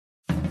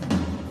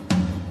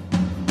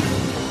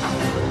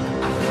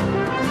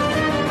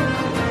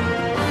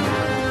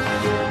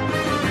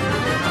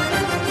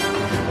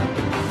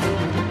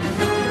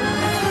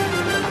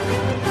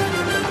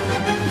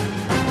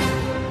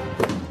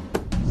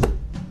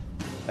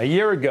A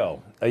year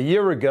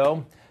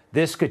ago,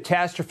 this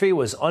catastrophe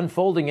was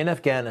unfolding in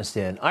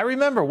Afghanistan. I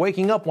remember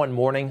waking up one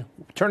morning,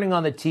 turning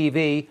on the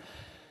TV.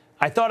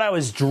 I thought I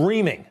was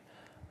dreaming.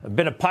 I've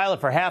been a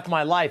pilot for half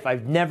my life.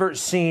 I've never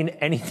seen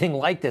anything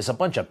like this. A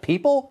bunch of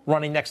people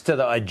running next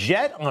to a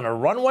jet on a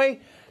runway.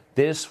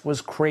 This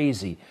was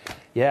crazy.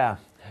 Yeah,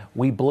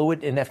 we blew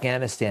it in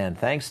Afghanistan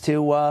thanks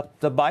to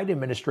the Biden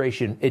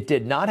administration. It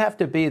did not have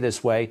to be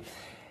this way.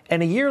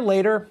 And a year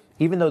later,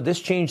 even though this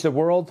changed the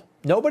world,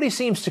 nobody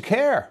seems to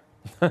care.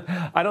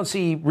 I don't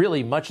see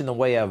really much in the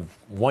way of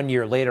 1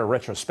 year later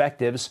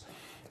retrospectives.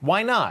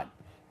 Why not?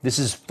 This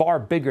is far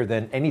bigger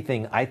than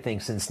anything, I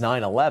think, since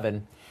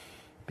 9/11,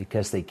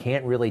 because they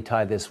can't really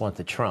tie this one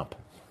to Trump.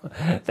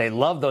 They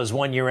love those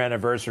 1 year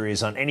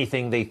anniversaries on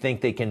anything they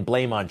think they can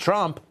blame on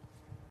Trump.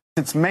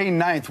 Since May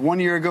 9th, 1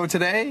 year ago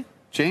today,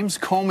 James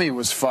Comey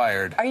was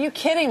fired. Are you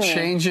kidding me?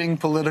 Changing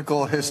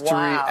political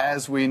history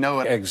as we know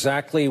it.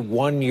 Exactly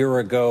 1 year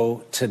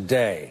ago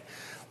today.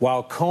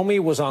 While Comey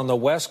was on the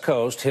West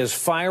Coast, his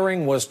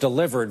firing was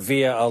delivered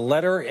via a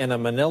letter in a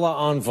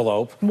manila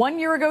envelope. 1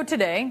 year ago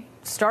today,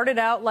 started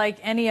out like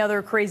any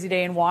other crazy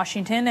day in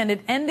Washington, and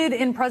it ended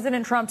in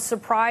President Trump's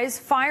surprise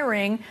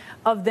firing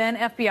of then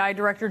FBI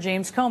Director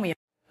James Comey.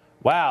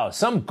 Wow,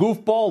 some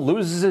goofball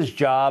loses his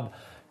job.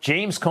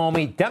 James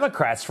Comey,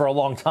 Democrats for a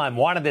long time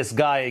wanted this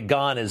guy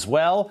gone as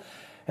well,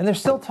 and they're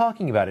still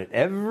talking about it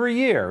every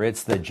year.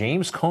 It's the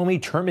James Comey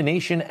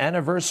termination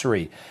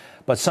anniversary.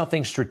 But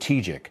something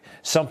strategic,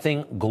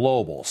 something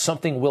global,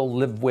 something we'll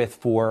live with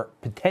for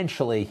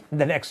potentially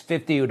the next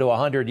 50 to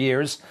 100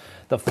 years.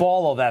 The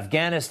fall of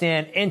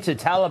Afghanistan into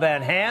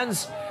Taliban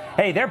hands.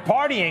 Hey, they're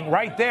partying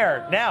right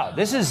there. Now,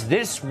 this is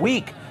this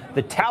week.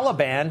 The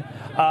Taliban,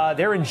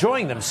 they're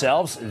enjoying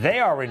themselves. They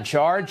are in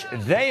charge.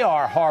 They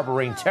are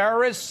harboring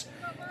terrorists,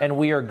 and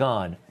we are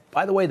gone.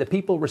 By the way, the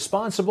people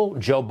responsible,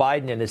 Joe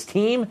Biden and his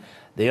team,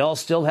 they all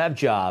still have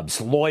jobs.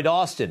 Lloyd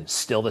Austin,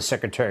 still the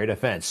Secretary of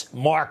Defense.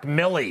 Mark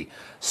Milley,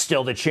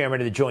 still the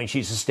Chairman of the Joint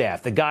Chiefs of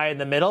Staff. The guy in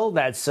the middle,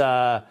 that's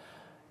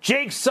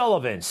Jake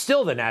Sullivan,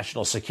 still the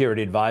National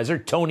Security Advisor.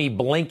 Tony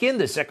Blinken,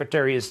 the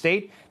Secretary of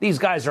State. These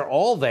guys are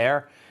all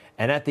there.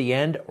 And at the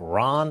end,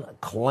 Ron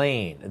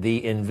Klain,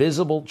 the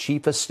invisible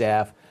Chief of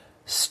Staff,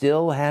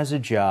 still has a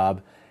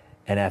job.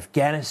 And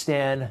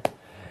Afghanistan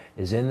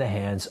is in the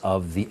hands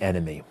of the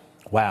enemy.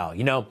 Wow.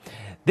 You know,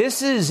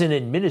 this is an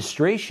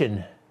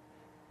administration.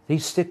 They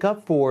stick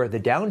up for the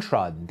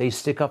downtrodden. They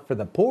stick up for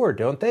the poor,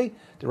 don't they?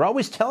 They're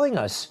always telling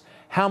us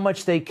how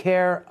much they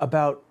care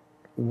about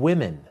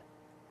women.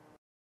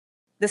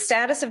 The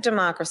status of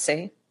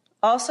democracy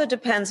also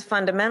depends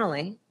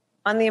fundamentally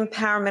on the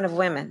empowerment of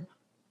women,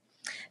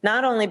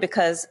 not only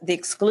because the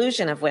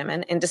exclusion of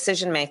women in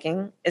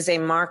decision-making is a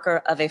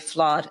marker of a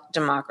flawed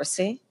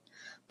democracy,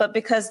 but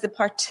because the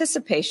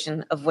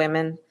participation of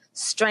women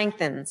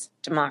strengthens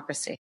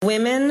democracy.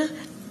 Women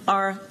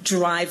are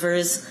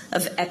drivers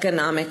of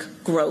economic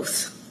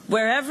growth,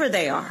 wherever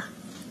they are.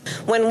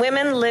 When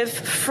women live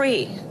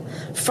free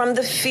from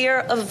the fear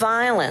of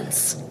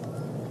violence,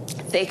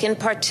 they can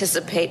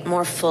participate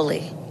more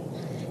fully,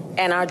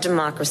 and our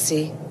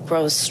democracy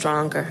grows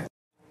stronger.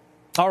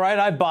 All right,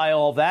 I buy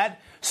all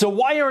that. So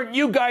why aren't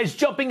you guys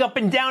jumping up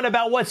and down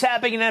about what's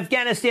happening in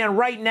Afghanistan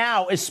right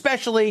now,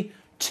 especially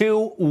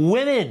to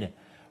women?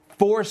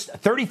 Forced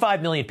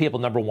 35 million people,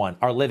 number one,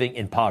 are living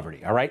in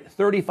poverty, all right?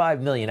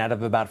 35 million out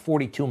of about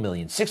 42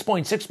 million.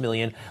 6.6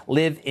 million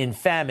live in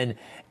famine.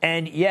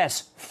 And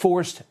yes,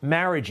 forced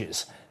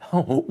marriages.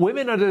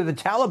 Women under the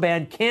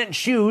Taliban can't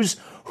choose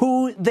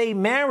who they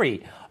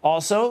marry.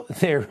 Also,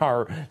 there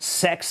are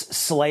sex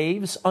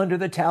slaves under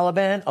the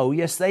Taliban. Oh,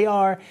 yes, they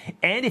are.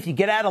 And if you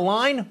get out of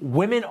line,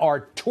 women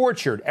are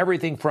tortured.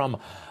 Everything from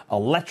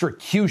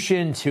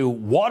electrocution to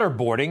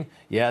waterboarding.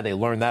 Yeah, they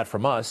learned that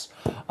from us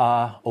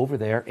over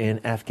there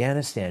in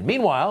Afghanistan.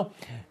 Meanwhile,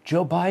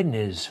 Joe Biden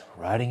is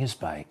riding his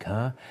bike,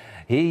 huh?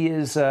 He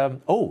is,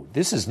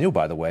 this is new,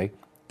 by the way.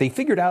 They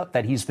figured out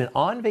that he's been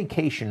on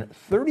vacation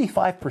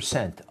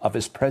 35% of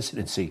his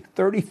presidency.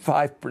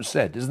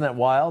 35%. Isn't that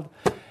wild?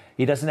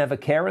 He doesn't have a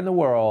care in the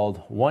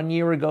world. 1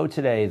 year ago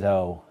today,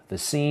 though, the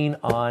scene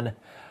on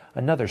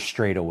another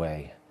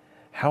straightaway.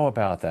 How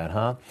about that,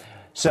 huh?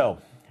 So,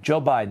 Joe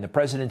Biden, the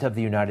president of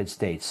the United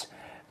States,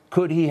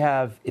 could he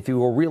have, if he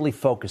were really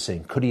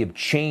focusing, could he have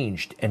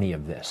changed any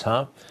of this,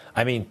 huh?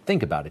 I mean,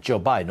 think about it. Joe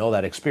Biden, all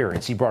that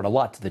experience, he brought a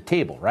lot to the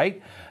table,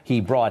 right?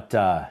 He brought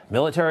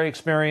military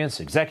experience,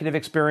 executive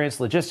experience,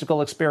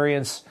 logistical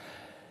experience.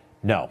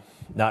 No,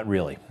 not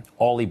really.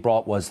 All he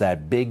brought was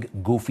that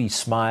big, goofy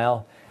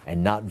smile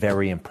and not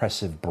very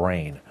impressive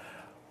brain.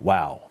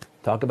 Wow.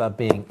 Talk about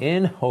being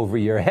in over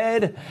your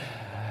head.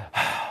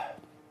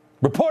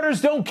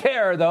 Reporters don't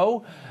care,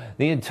 though.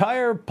 The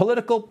entire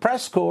political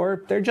press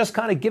corps, they're just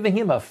kind of giving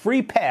him a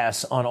free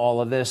pass on all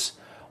of this.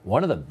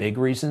 One of the big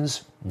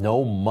reasons,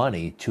 no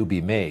money to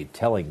be made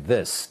telling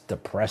this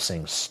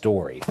depressing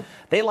story.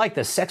 They like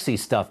the sexy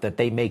stuff that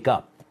they make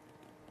up.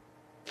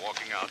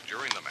 Walking out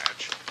during the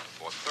match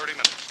for 30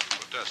 minutes to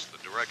protest the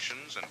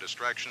directions and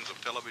distractions of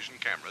television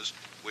cameras,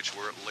 which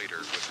were later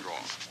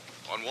withdrawn.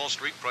 On Wall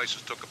Street,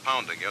 prices took a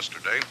pounding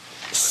yesterday.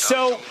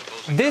 So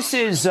this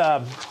is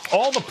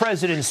All the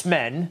President's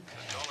Men,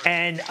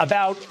 and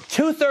about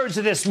 2/3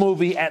 of this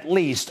movie, at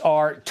least,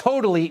 are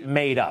totally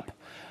made up.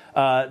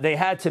 They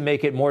had to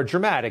make it more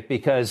dramatic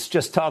because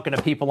just talking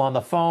to people on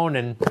the phone,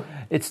 and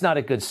it's not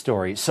a good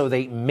story. So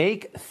they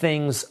make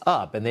things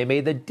up, and they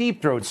made the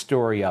Deep Throat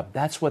story up.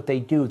 That's what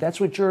they do.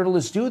 That's what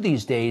journalists do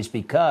these days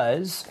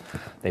because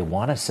they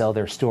want to sell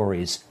their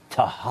stories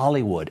to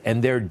Hollywood,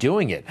 and they're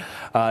doing it.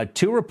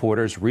 Two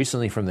reporters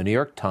recently from the New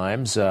York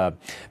Times,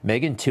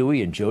 Megan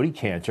Twohey and Jodi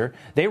Kantor,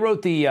 they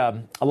wrote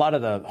a lot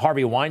of the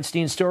Harvey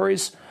Weinstein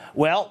stories.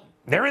 Well,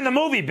 they're in the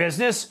movie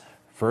business.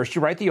 First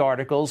you write the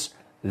articles,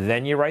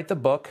 then you write the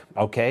book.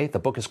 Okay, the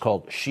book is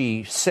called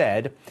She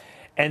Said.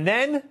 And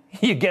then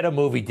you get a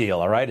movie deal,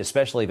 all right,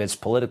 especially if it's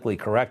politically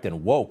correct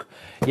and woke.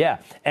 Yeah,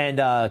 and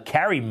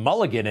Carey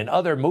Mulligan and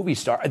other movie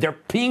stars, they're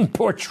being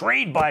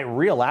portrayed by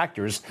real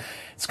actors.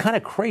 It's kind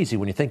of crazy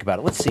when you think about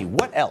it. Let's see,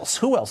 what else?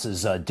 Who else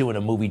is doing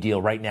a movie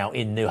deal right now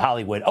in New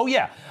Hollywood? Oh,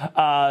 yeah,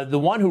 the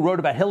one who wrote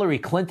about Hillary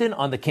Clinton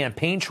on the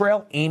campaign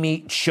trail,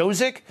 Amy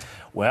Chozick.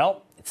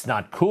 Well, it's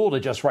not cool to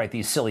just write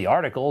these silly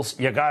articles.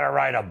 You got to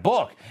write a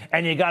book,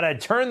 and you got to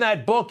turn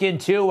that book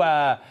into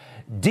a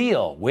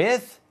deal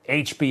with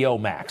HBO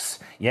Max.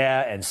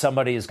 Yeah, and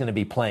somebody is going to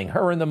be playing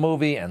her in the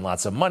movie, and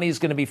lots of money is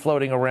going to be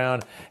floating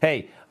around.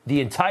 Hey, the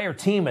entire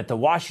team at the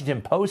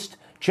Washington Post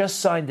just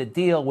signed a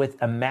deal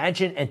with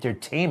Imagine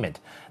Entertainment.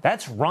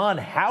 That's Ron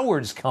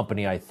Howard's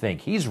company, I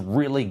think. He's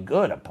really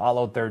good.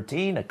 Apollo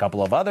 13, a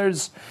couple of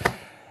others.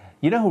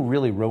 You know who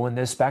really ruined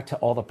this? Back to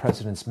All the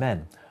President's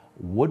Men.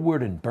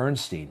 Woodward and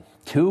Bernstein,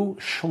 two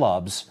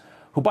schlubs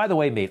who, by the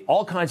way, made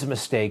all kinds of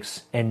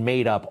mistakes and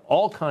made up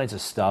all kinds of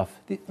stuff.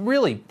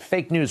 Really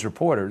fake news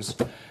reporters,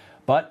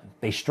 but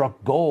they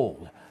struck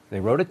gold. They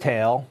wrote a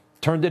tale,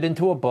 turned it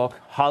into a book.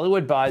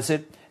 Hollywood buys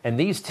it. And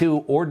these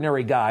two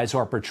ordinary guys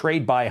are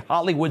portrayed by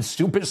Hollywood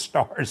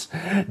superstars,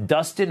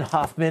 Dustin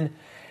Hoffman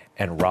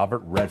and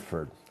Robert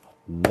Redford.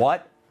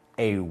 What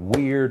a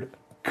weird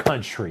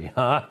country,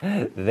 huh?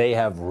 They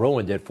have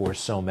ruined it for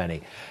so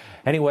many.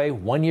 Anyway,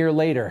 1 year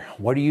later,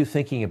 what are you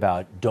thinking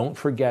about? Don't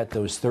forget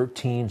those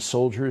 13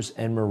 soldiers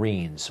and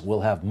Marines.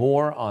 We'll have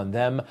more on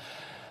them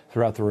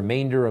throughout the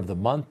remainder of the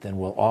month, and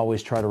we'll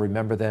always try to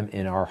remember them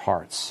in our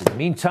hearts. In the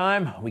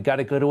meantime, we got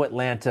to go to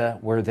Atlanta,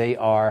 where they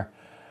are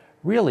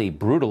really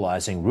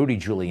brutalizing Rudy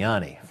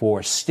Giuliani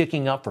for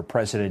sticking up for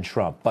President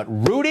Trump. But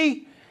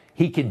Rudy,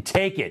 he can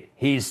take it.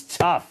 He's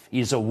tough.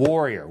 He's a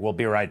warrior. We'll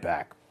be right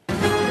back.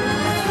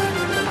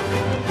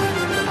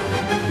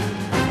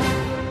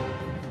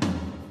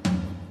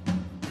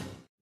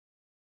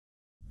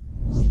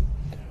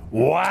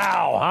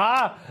 Wow,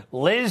 huh?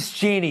 Liz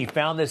Cheney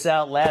found this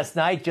out last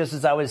night just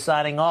as I was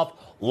signing off.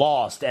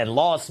 Lost, and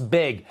lost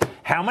big.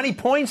 How many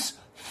points?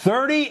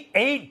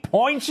 38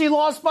 points she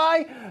lost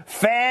by?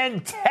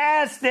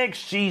 Fantastic.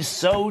 She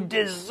so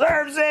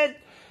deserves it.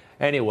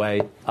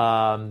 Anyway,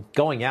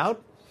 going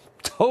out,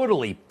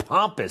 totally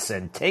pompous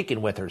and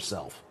taken with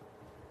herself.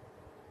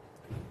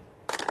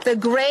 The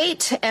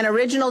great and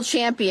original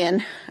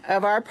champion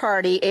of our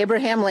party,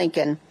 Abraham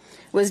Lincoln,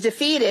 was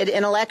defeated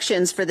in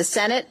elections for the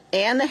Senate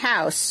and the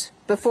House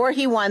before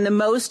he won the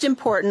most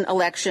important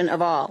election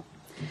of all.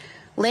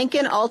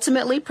 Lincoln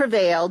ultimately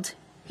prevailed,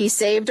 he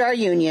saved our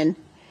Union,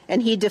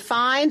 and he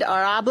defined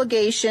our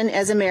obligation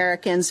as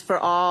Americans for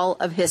all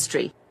of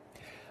history.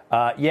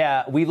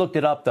 Yeah, we looked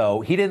it up,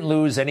 though. He didn't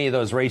lose any of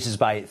those races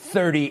by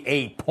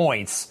 38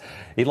 points.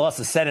 He lost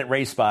the Senate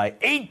race by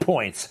 8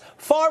 points.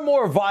 Far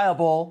more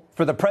viable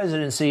for the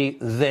presidency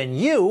than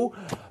you.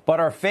 But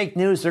our fake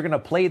news, they're going to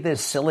play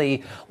this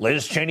silly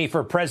Liz Cheney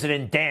for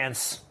president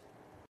dance.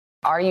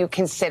 Are you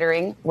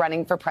considering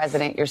running for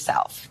president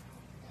yourself?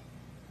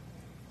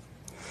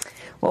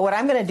 Well, what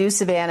I'm going to do,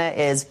 Savannah,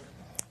 is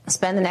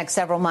spend the next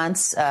several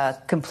months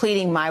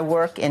completing my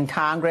work in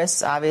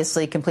Congress,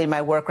 obviously completing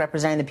my work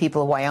representing the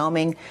people of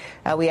Wyoming.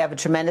 We have a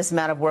tremendous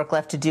amount of work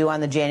left to do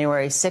on the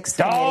January 6th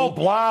committee. Oh,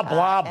 blah,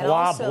 blah,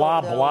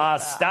 blah.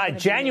 Stop.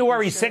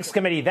 January 6th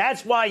committee,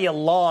 that's why you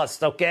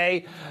lost,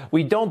 okay?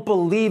 We don't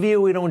believe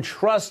you. We don't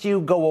trust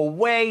you. Go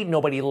away.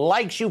 Nobody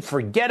likes you.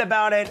 Forget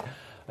about it.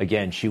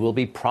 Again, she will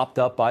be propped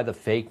up by the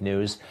fake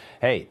news.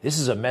 Hey, this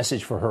is a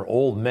message for her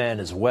old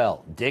man as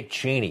well. Dick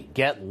Cheney,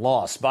 get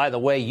lost. By the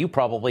way, you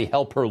probably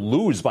helped her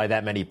lose by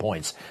that many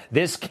points.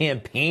 This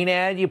campaign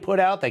ad you put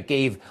out that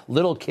gave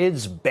little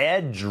kids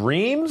bad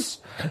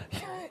dreams?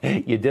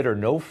 You did her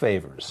no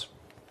favors.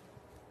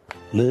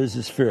 Liz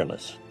is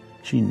fearless.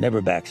 She never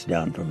backs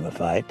down from a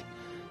fight.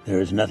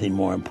 There is nothing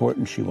more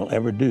important she will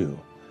ever do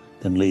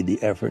than lead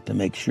the effort to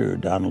make sure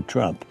Donald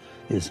Trump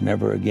is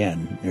never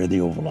again near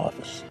the Oval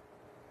Office.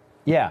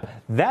 Yeah,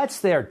 that's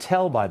their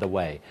tell, by the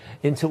way,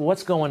 into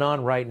what's going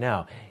on right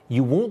now.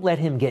 You won't let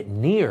him get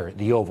near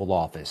the Oval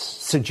Office.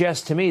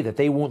 Suggests to me that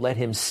they won't let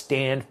him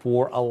stand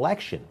for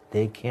election.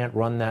 They can't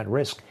run that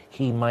risk.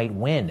 He might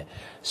win.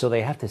 So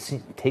they have to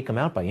take him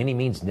out by any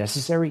means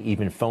necessary,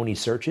 even phony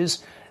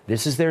searches.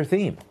 This is their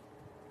theme.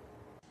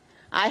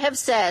 I have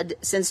said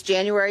since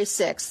January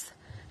 6th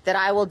that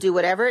I will do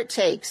whatever it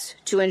takes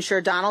to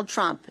ensure Donald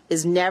Trump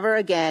is never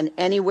again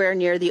anywhere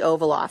near the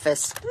Oval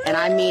Office, and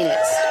I mean it.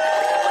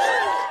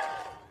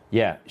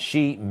 Yeah,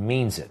 she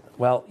means it.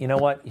 Well, you know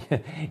what?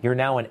 You're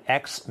now an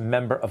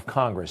ex-member of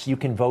Congress. You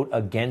can vote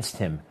against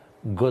him.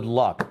 Good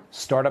luck.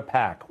 Start a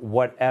PAC,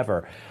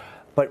 whatever.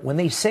 But when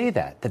they say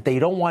that they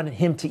don't want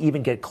him to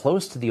even get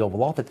close to the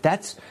Oval Office,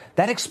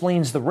 that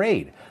explains the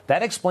raid.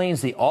 That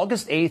explains the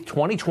August 8th,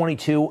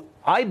 2022,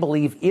 I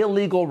believe,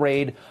 illegal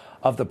raid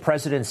of the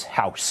president's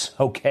house,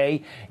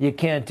 okay? You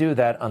can't do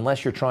that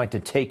unless you're trying to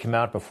take him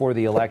out before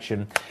the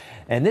election.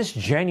 And this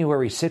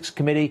January 6th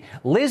committee,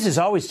 Liz is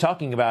always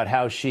talking about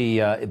how she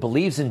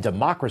believes in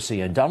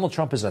democracy and Donald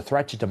Trump is a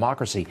threat to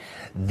democracy.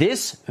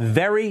 This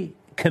very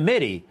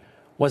committee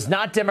was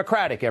not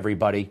Democratic,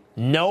 everybody.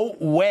 No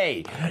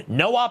way.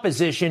 No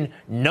opposition,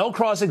 no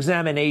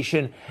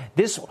cross-examination.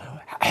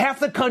 Half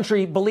the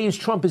country believes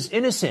Trump is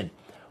innocent.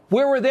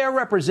 Where were their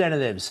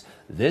representatives?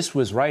 This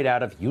was right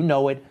out of, you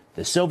know it,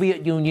 the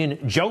Soviet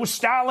Union. Joe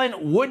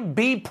Stalin would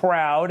be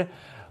proud.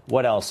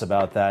 What else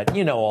about that?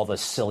 You know all the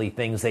silly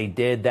things they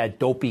did. That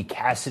Dopey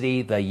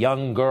Cassidy, the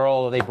young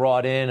girl they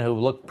brought in who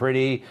looked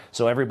pretty,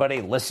 so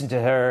everybody listened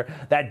to her.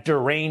 That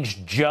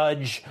deranged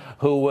judge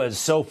who was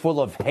so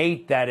full of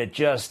hate that it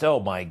just,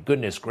 oh my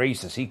goodness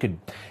gracious, he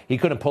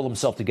couldn't pull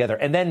himself together.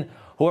 And then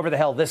whoever the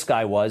hell this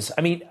guy was,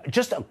 I mean,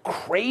 just a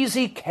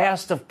crazy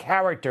cast of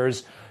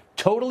characters,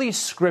 totally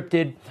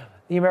scripted.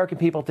 The American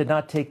people did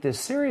not take this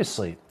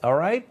seriously, all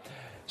right?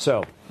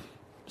 So,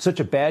 such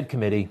a bad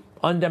committee,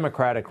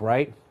 undemocratic,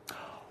 right?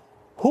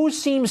 Who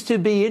seems to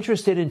be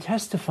interested in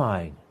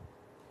testifying?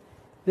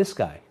 This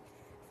guy.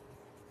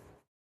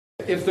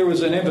 If there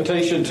was an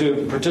invitation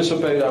to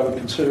participate, I would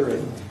consider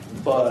it.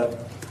 But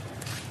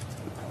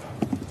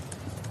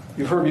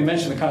you've heard me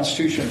mention the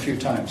Constitution a few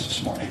times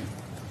this morning.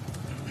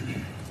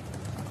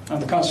 On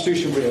the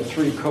Constitution, we have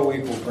 3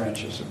 co-equal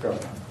branches of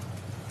government.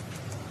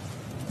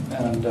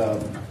 And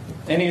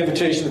any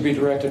invitation to be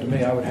directed to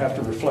me, I would have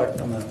to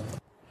reflect on that.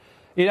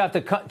 You'd have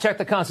to check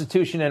the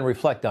Constitution and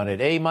reflect on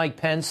it. Mike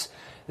Pence?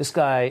 This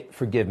guy,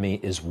 forgive me,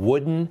 is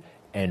wooden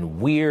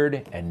and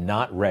weird and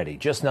not ready,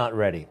 just not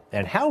ready.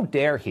 And how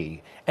dare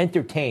he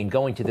entertain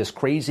going to this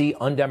crazy,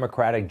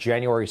 undemocratic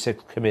January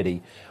 6th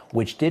committee,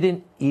 which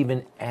didn't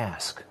even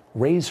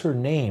raise her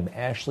name,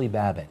 Ashley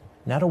Babbitt.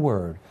 Not a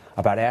word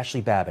about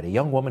Ashley Babbitt, a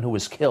young woman who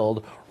was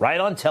killed right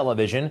on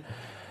television.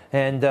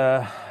 And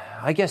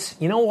I guess,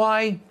 you know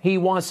why he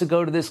wants to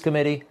go to this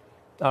committee?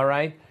 All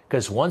right?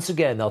 Because once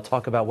again, they'll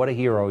talk about what a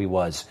hero he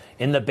was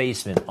in the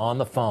basement, on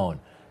the phone.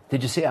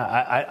 Did you see?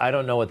 I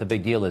don't know what the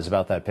big deal is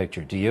about that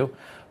picture. Do you?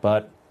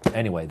 But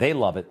anyway, they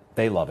love it.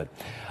 They love it.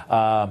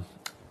 I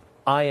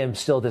am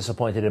still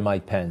disappointed in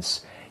Mike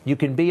Pence. You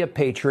can be a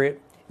patriot.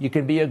 You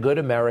can be a good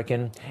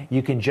American.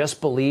 You can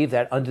just believe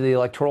that under the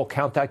Electoral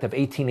Count Act of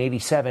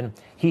 1887,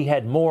 he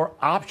had more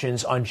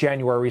options on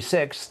January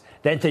 6th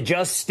than to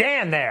just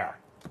stand there.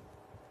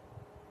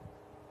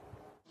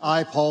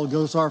 I, Paul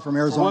Gosar from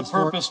Arizona.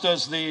 For what purpose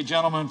does the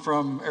gentleman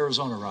from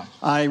Arizona rise?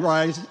 I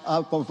rise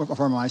up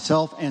for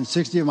myself and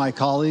 60 of my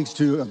colleagues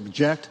to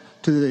object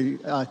to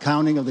the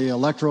counting of the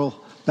electoral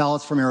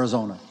ballots from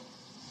Arizona.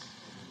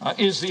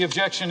 Is the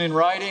objection in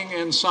writing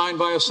and signed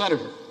by a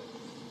senator?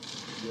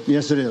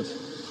 Yes, it is.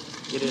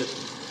 It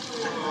is.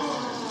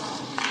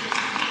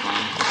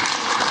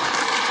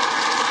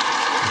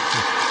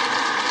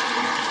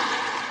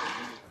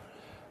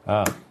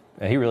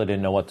 He really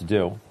didn't know what to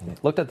do.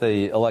 Looked at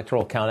the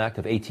Electoral Count Act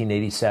of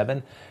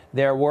 1887.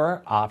 There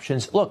were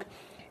options. Look,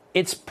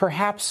 it's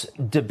perhaps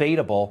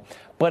debatable,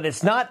 but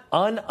it's not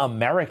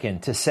un-American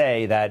to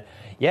say that,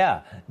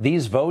 yeah,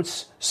 these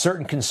votes,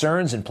 certain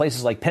concerns in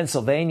places like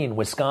Pennsylvania and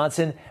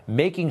Wisconsin,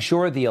 making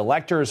sure the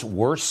electors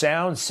were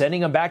sound,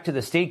 sending them back to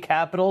the state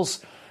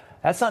capitals,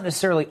 that's not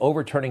necessarily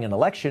overturning an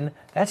election.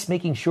 That's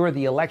making sure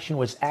the election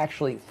was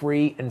actually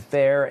free and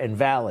fair and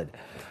valid.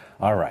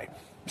 All right.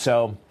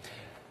 So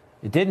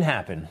it didn't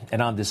happen,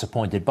 and I'm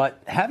disappointed.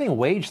 But having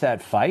waged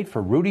that fight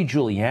for Rudy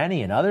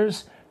Giuliani and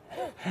others,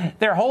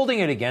 they're holding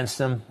it against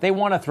them. They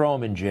want to throw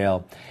him in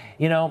jail.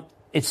 You know,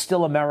 it's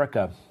still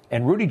America,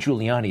 and Rudy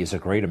Giuliani is a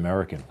great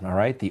American, all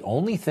right? The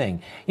only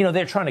thing, you know,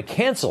 they're trying to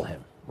cancel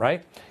him,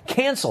 right?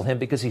 Cancel him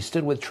because he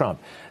stood with Trump.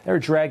 They're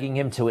dragging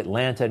him to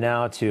Atlanta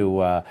now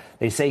to,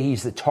 they say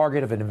he's the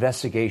target of an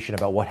investigation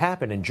about what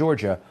happened in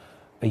Georgia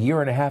a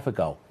year and a half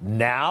ago.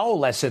 Now,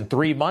 less than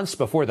 3 months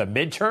before the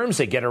midterms,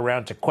 they get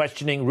around to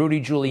questioning Rudy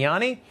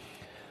Giuliani.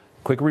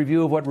 Quick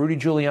review of what Rudy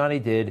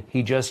Giuliani did.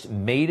 He just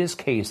made his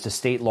case to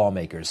state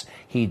lawmakers.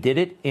 He did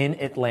it in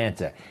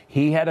Atlanta.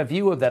 He had a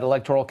view of that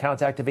Electoral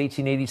Count Act of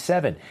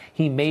 1887.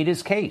 He made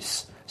his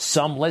case.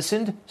 Some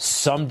listened,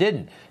 some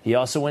didn't. He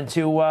also went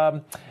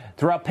to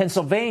throughout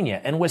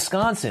Pennsylvania and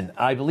Wisconsin,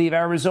 I believe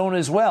Arizona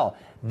as well.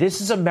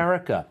 This is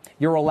America.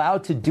 You're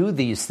allowed to do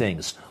these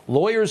things.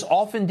 Lawyers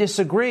often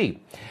disagree.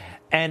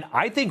 And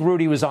I think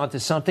Rudy was onto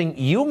something.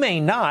 You may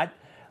not.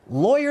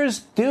 Lawyers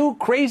do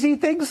crazy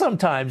things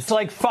sometimes,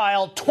 like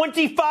file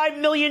 $25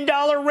 million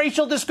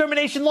racial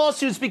discrimination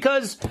lawsuits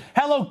because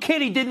Hello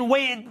Kitty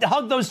didn't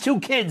hug those 2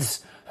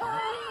 kids.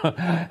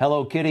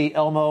 Hello Kitty,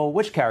 Elmo.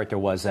 Which character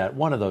was that?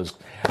 One of those.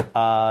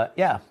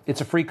 Yeah,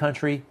 it's a free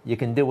country. You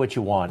can do what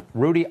you want.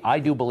 Rudy, I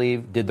do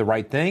believe, did the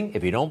right thing.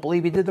 If you don't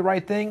believe he did the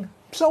right thing,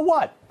 so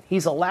what?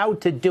 He's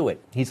allowed to do it.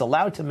 He's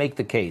allowed to make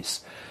the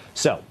case.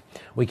 So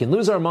we can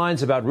lose our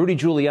minds about Rudy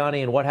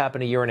Giuliani and what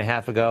happened a year and a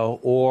half ago,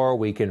 or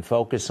we can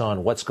focus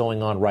on what's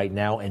going on right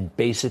now and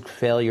basic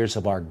failures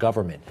of our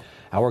government.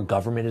 Our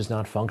government is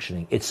not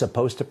functioning. It's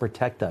supposed to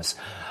protect us.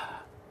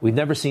 We've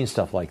never seen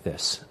stuff like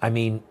this. I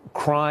mean,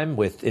 crime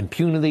with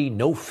impunity,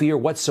 no fear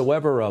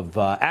whatsoever of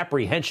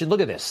apprehension.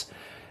 Look at this.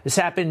 This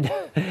happened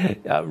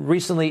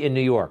recently in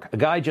New York. A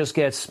guy just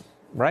gets,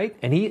 right?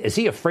 And is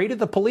he afraid of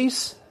the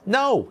police?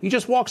 No, he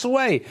just walks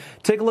away.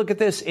 Take a look at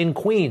this in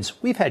Queens.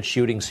 We've had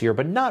shootings here,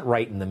 but not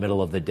right in the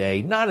middle of the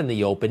day, not in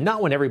the open,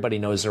 not when everybody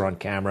knows they're on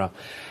camera.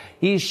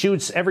 He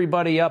shoots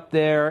everybody up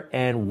there,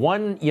 and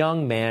one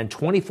young man,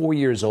 24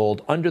 years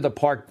old, under the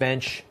park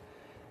bench,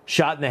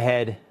 shot in the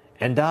head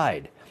and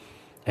died.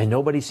 And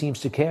nobody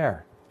seems to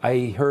care.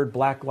 I heard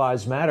Black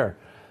Lives Matter.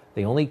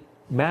 They only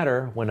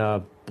matter when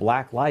a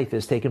black life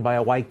is taken by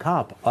a white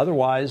cop.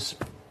 Otherwise,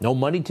 no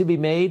money to be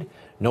made,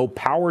 no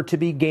power to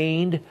be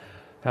gained.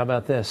 How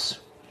about this?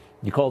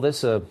 You call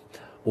this a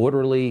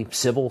orderly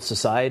civil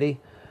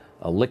society?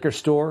 A liquor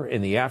store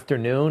in the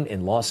afternoon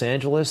in Los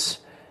Angeles?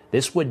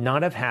 This would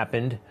not have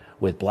happened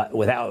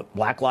without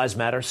Black Lives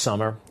Matter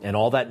summer and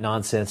all that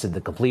nonsense and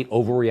the complete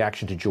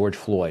overreaction to George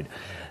Floyd.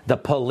 The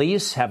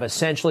police have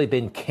essentially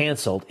been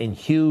canceled in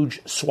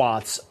huge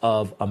swaths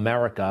of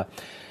America,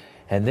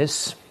 and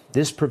this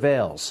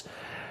prevails.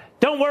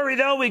 Don't worry,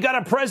 though, we got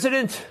a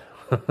president.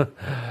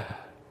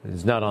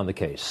 It's not on the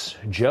case.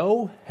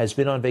 Joe has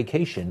been on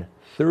vacation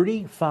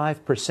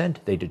 35%,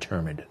 they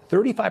determined.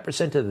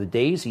 35% of the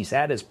days he's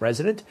had as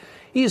president,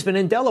 he's been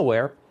in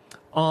Delaware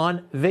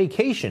on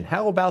vacation.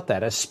 How about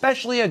that?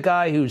 Especially a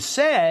guy who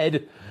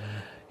said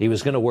he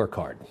was going to work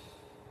hard.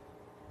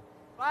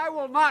 I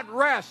will not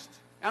rest,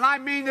 and I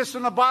mean this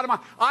from the bottom of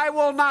I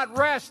will not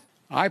rest.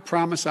 I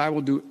promise I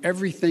will do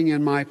everything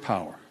in my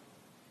power.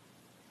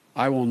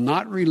 I will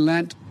not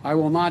relent. I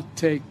will not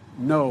take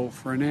no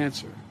for an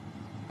answer.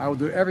 I will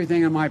do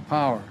everything in my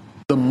power.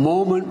 The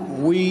moment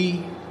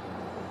we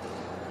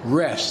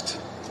rest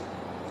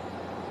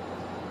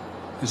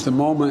is the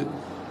moment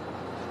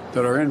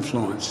that our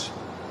influence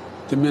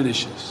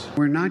diminishes.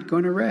 We're not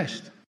going to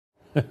rest.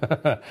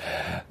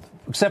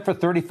 Except for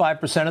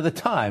 35% of the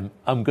time,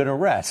 I'm going to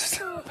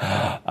rest.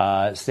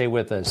 Stay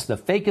with us. The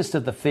fakest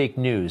of the fake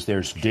news.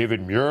 There's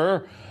David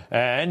Muir,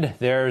 and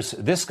there's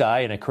this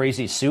guy in a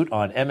crazy suit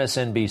on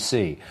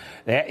MSNBC.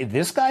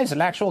 This guy's an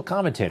actual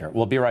commentator.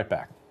 We'll be right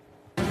back.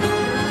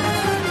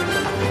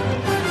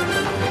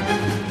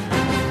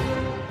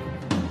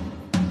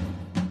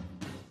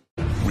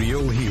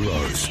 Real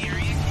heroes.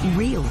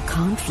 Real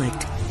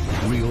conflict.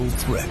 Real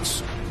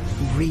threats.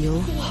 Real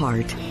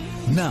heart.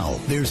 Now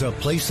there's a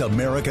place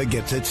America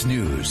gets its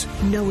news.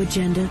 No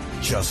agenda.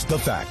 Just the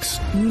facts.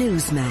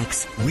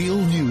 Newsmax. Real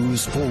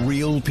news for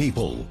real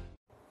people.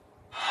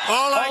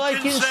 All I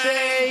can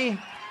say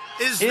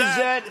is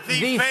that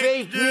the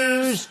fake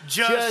news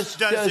just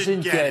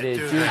doesn't get it,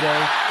 do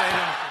they?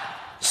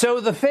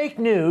 So the fake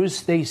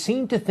news, they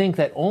seem to think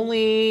that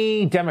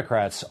only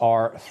Democrats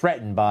are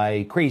threatened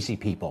by crazy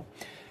people.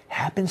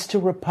 Happens to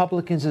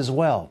Republicans as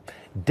well.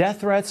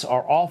 Death threats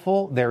are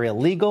awful. They're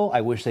illegal.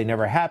 I wish they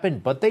never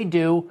happened, but they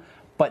do.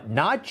 But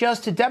not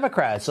just to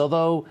Democrats,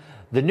 although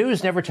the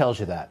news never tells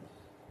you that.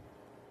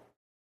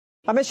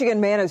 A Michigan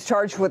man is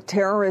charged with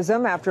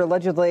terrorism after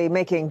allegedly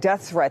making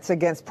death threats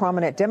against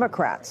prominent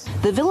Democrats.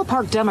 The Villa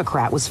Park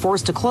Democrat was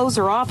forced to close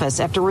her office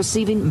after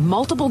receiving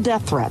multiple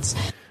death threats.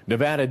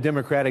 Nevada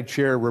Democratic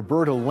Chair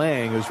Roberta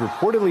Lang has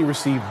reportedly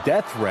received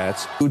death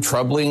threats.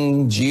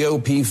 Troubling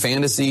GOP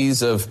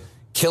fantasies of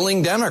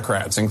killing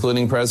Democrats,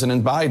 including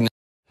President Biden.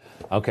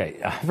 Okay,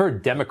 I've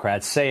heard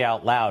Democrats say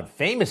out loud,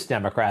 famous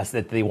Democrats,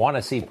 that they want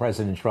to see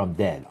President Trump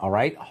dead. All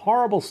right?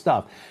 Horrible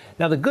stuff.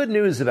 Now, the good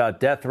news about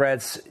death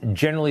threats,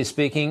 generally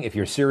speaking, if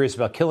you're serious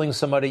about killing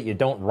somebody, you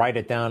don't write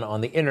it down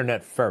on the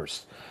internet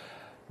first.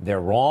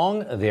 They're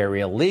wrong, they're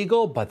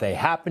illegal, but they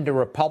happen to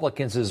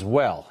Republicans as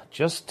well.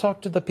 Just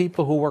talk to the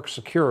people who work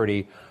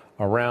security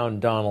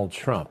around Donald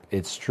Trump.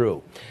 It's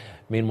true.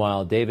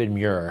 Meanwhile, David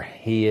Muir,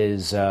 he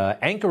is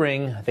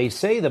anchoring, they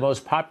say, the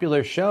most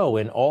popular show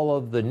in all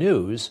of the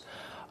news.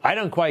 I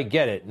don't quite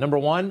get it. Number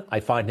one, I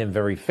find him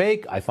very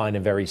fake. I find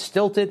him very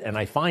stilted. And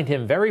I find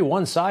him very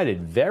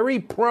one-sided, very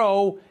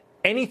pro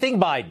anything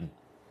Biden.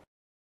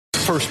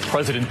 First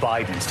President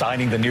Biden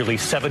signing the nearly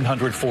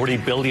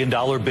 $740 billion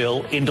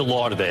bill into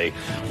law today,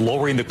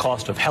 lowering the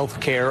cost of health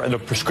care and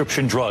of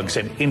prescription drugs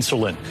and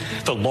insulin,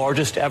 the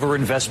largest ever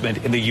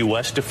investment in the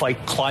U.S. to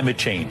fight climate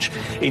change,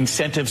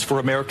 incentives for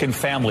American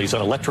families on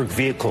electric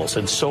vehicles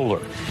and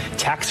solar,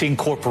 taxing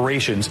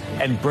corporations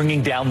and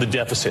bringing down the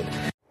deficit.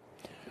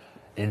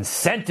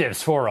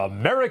 Incentives for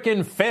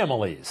American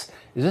families.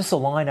 Is this a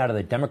line out of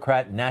the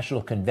Democrat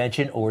National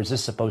Convention, or is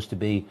this supposed to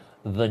be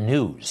the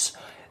news?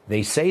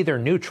 They say they're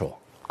neutral.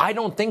 I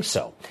don't think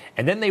so.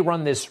 And then they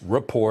run this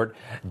report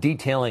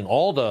detailing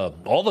all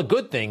the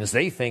good things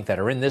they think that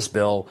are in this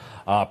bill.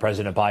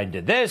 President Biden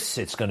did this.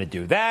 It's going to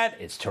do that.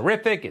 It's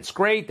terrific. It's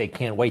great. They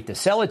can't wait to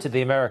sell it to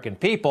the American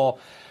people.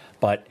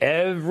 But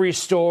every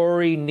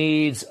story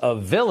needs a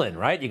villain,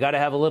 right? You got to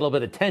have a little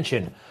bit of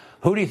tension.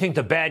 Who do you think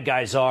the bad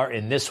guys are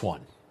in this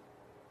one?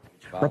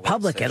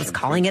 Republicans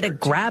calling it a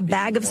grab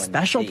bag of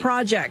special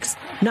projects.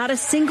 Not a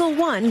single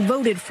one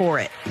voted for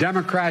it.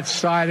 Democrats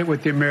sided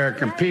with the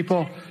American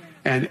people,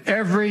 and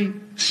every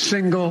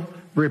single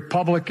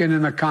Republican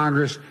in the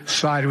Congress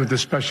sided with the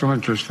special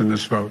interest in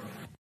this vote.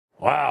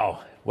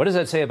 Wow. What does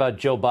that say about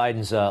Joe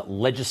Biden's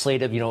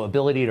legislative,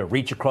 ability to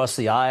reach across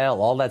the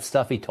aisle, all that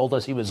stuff he told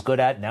us he was good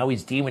at? Now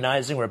he's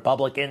demonizing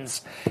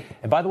Republicans.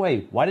 And by the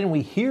way, why didn't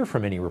we hear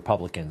from any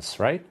Republicans,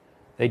 right?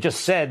 They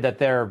just said that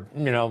they're,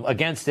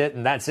 against it,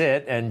 and that's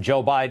it, and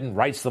Joe Biden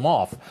writes them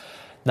off.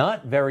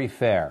 Not very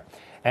fair.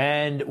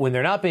 And when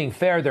they're not being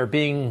fair, they're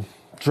being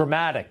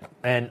dramatic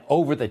and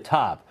over the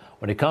top.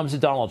 When it comes to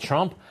Donald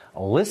Trump,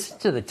 listen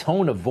to the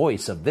tone of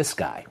voice of this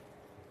guy.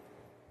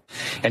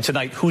 And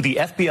tonight, who the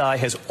FBI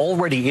has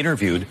already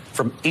interviewed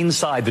from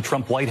inside the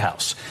Trump White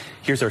House.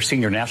 Here's our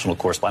senior national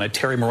correspondent,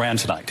 Terry Moran,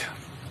 tonight.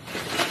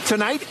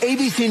 Tonight,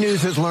 ABC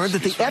News has learned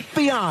that the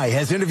FBI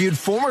has interviewed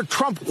former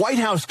Trump White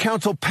House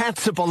counsel Pat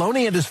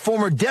Cipollone and his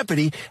former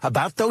deputy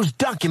about those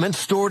documents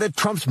stored at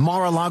Trump's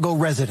Mar-a-Lago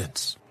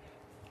residence.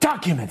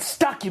 Documents.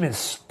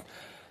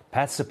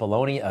 Pat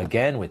Cipollone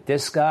again with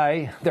this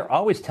guy. They're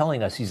always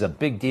telling us he's a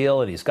big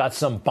deal and he's got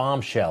some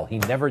bombshell. He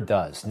never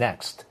does.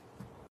 Next.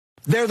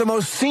 They're the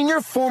most senior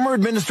former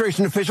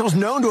administration officials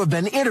known to have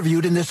been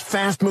interviewed in this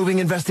fast-moving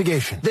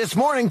investigation. This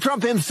morning,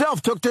 Trump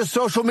himself took to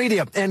social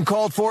media and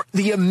called for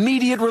the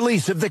immediate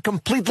release of the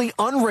completely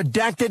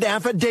unredacted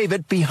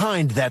affidavit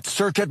behind that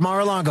search at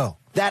Mar-a-Lago.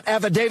 That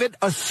affidavit,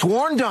 a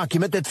sworn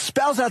document that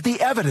spells out the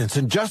evidence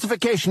and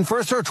justification for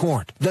a search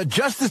warrant. The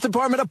Justice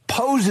Department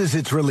opposes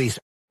its release.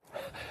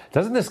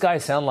 Doesn't this guy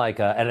sound like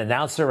an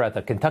announcer at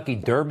the Kentucky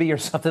Derby or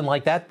something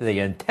like that? The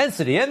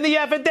intensity in the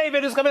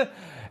affidavit is coming.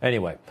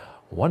 Anyway.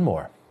 One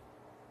more.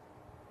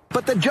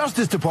 But the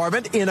Justice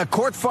Department, in a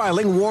court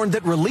filing, warned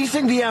that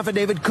releasing the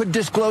affidavit could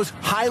disclose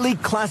highly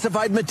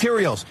classified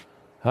materials.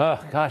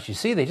 Oh, gosh, you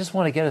see, they just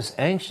want to get us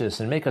anxious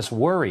and make us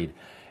worried.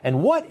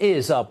 And what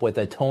is up with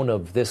the tone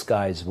of this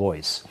guy's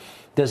voice?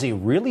 Does he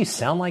really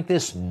sound like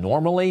this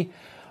normally?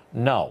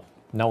 No,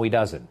 he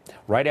doesn't.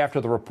 Right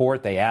after the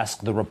report, they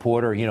asked the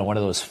reporter, one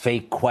of those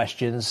fake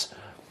questions.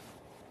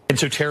 And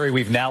so, Terry,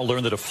 we've now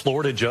learned that a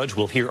Florida judge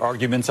will hear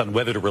arguments on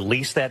whether to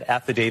release that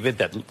affidavit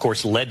that, of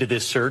course, led to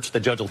this search. The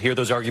judge will hear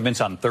those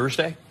arguments on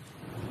Thursday.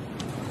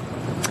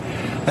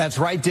 That's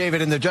right,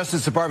 David. And the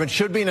Justice Department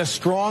should be in a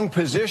strong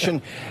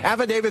position.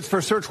 Affidavits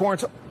for search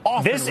warrants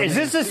often. Is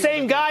this the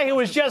same guy who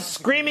was just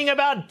screaming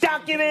about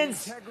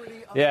documents?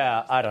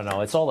 Yeah, I don't know.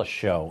 It's all a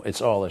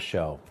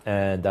show.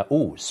 And,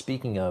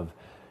 speaking of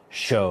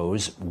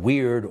shows,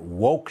 weird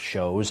woke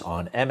shows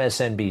on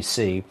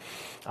MSNBC.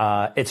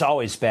 It's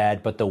always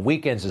bad, but the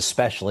weekends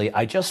especially.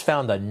 I just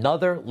found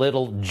another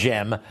little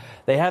gem.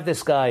 They have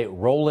this guy,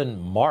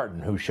 Roland Martin,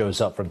 who shows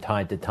up from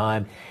time to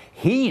time.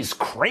 He's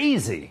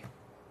crazy.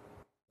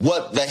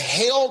 What the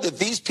hell did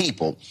these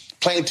people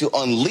plan to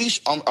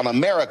unleash on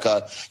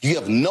America? You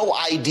have no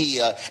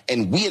idea,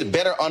 and we had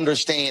better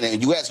understand.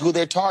 And you ask who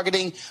they're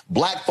targeting?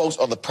 Black folks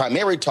are the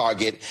primary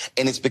target,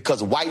 and it's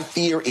because white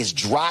fear is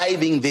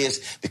driving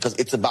this, because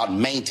it's about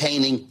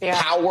maintaining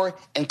power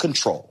and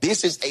control.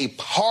 This is a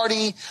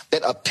party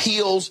that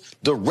appeals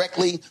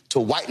directly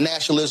to white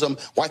nationalism,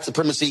 white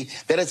supremacy.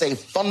 That is a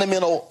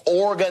fundamental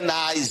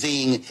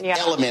organizing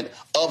element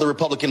of the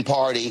Republican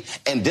Party,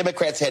 and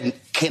Democrats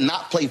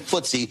cannot play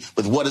footsie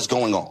with what is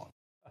going on.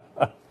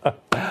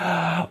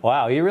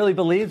 Wow, he really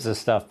believes this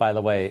stuff, by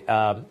the way.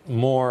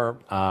 More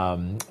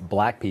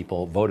black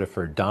people voted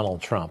for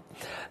Donald Trump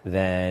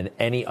than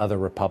any other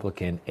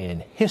Republican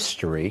in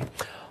history.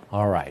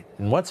 All right.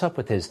 And what's up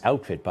with his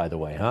outfit, by the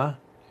way, huh?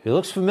 It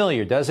looks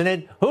familiar, doesn't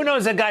it? Who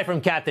knows a guy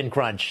from Captain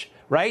Crunch,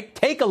 right?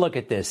 Take a look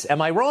at this.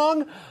 Am I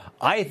wrong?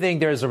 I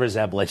think there's a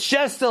resemblance.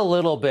 Just a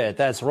little bit.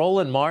 That's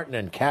Roland Martin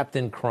and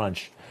Captain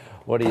Crunch.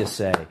 What do you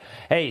say?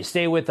 Hey,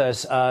 stay with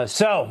us.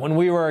 So when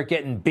we were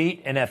getting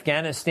beat in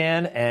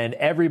Afghanistan and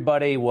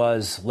everybody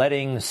was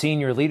letting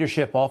senior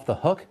leadership off the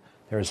hook,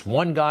 there's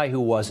one guy who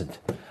wasn't.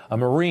 A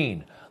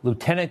Marine,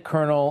 Lieutenant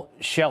Colonel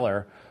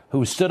Scheller,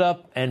 who stood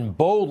up and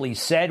boldly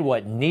said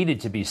what needed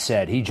to be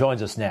said. He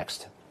joins us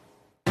next.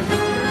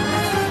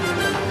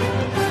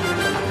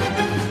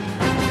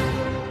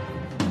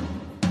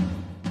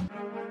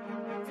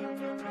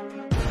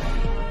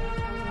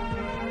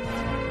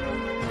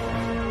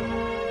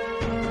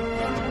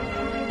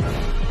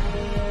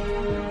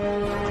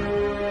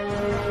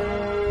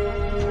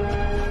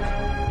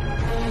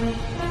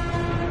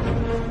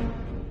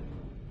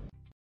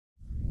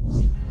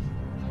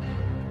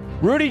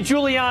 Rudy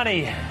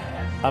Giuliani,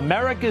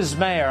 America's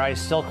mayor. I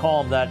still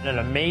call him that, an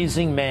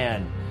amazing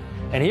man.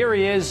 And here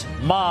he is,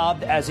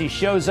 mobbed, as he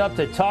shows up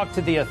to talk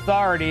to the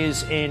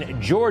authorities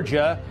in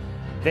Georgia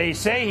They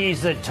say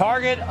he's the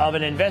target of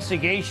an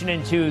investigation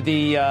into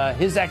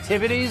his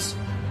activities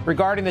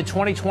regarding the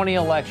 2020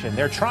 election.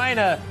 They're trying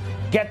to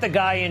get the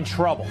guy in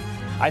trouble.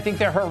 I think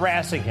they're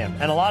harassing him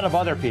and a lot of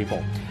other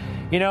people.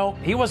 You know,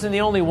 he wasn't the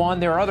only one.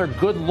 There are other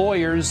good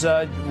lawyers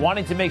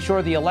wanting to make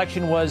sure the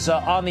election was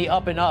on the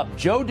up and up.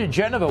 Joe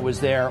diGenova was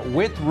there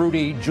with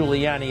Rudy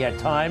Giuliani at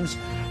times.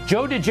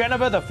 Joe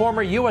diGenova, the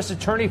former U.S.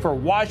 attorney for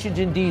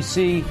Washington,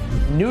 D.C.,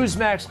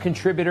 Newsmax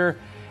contributor.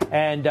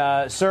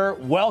 And, sir,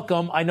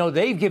 welcome. I know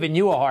they've given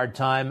you a hard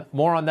time.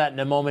 More on that in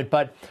a moment.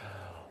 But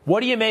what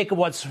do you make of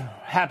what's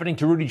happening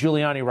to Rudy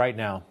Giuliani right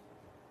now?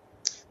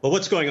 Well,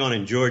 what's going on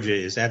in Georgia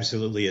is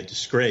absolutely a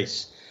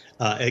disgrace.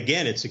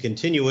 Again, it's a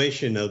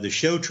continuation of the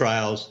show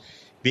trials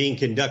being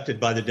conducted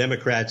by the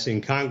Democrats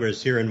in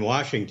Congress here in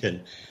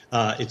Washington.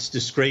 It's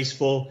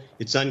disgraceful.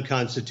 It's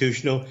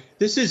unconstitutional.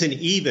 This isn't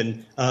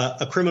even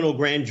a criminal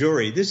grand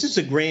jury. This is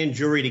a grand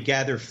jury to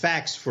gather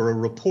facts for a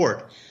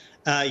report.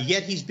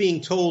 Yet he's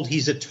being told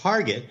he's a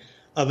target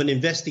of an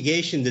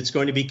investigation that's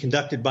going to be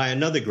conducted by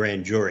another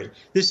grand jury.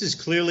 This is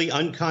clearly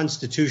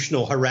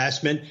unconstitutional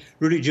harassment.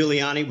 Rudy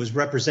Giuliani was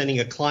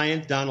representing a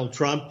client, Donald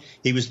Trump.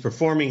 He was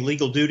performing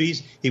legal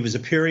duties. He was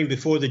appearing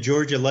before the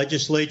Georgia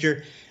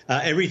legislature.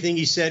 Everything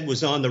he said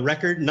was on the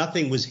record.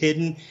 Nothing was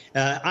hidden.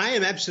 I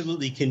am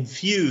absolutely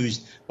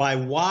confused by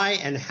why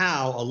and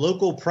how a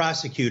local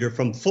prosecutor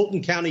from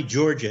Fulton County,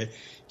 Georgia,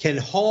 can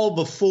haul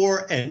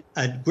before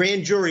a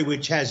grand jury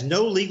which has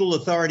no legal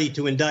authority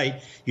to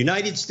indict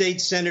United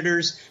States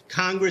senators,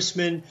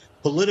 congressmen,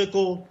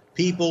 political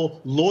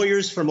people,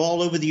 lawyers from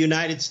all over the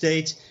United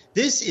States.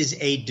 This is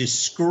a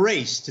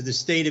disgrace to the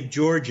state of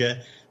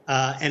Georgia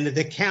and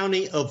the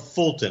county of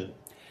Fulton.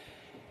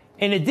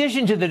 In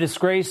addition to the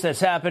disgrace that's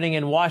happening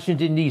in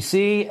Washington,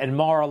 D.C. and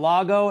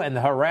Mar-a-Lago and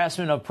the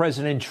harassment of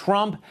President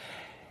Trump,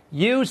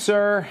 you,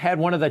 sir, had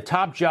one of the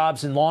top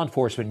jobs in law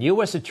enforcement,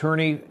 U.S.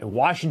 Attorney in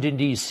Washington,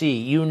 D.C.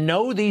 You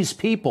know these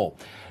people,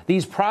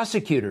 these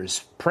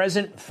prosecutors,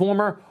 present,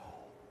 former.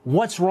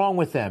 What's wrong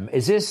with them?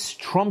 Is this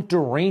Trump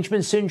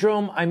derangement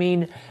syndrome? I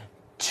mean,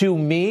 to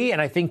me,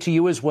 and I think to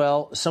you as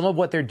well, some of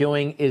what they're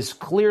doing is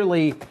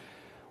clearly,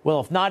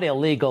 well, if not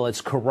illegal, it's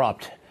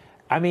corrupt.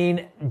 I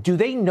mean, do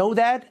they know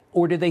that,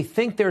 or do they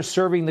think they're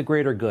serving the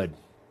greater good?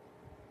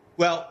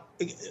 Well,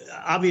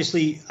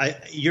 obviously,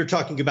 you're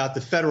talking about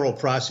the federal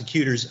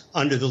prosecutors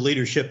under the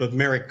leadership of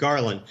Merrick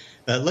Garland.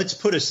 Let's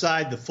put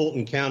aside the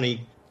Fulton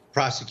County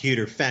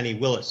prosecutor, Fani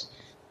Willis.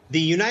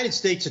 The United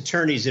States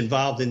attorneys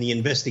involved in the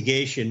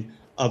investigation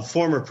of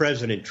former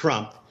President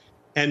Trump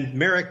and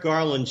Merrick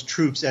Garland's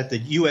troops at the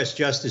U.S.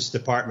 Justice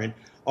Department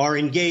are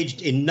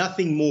engaged in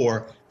nothing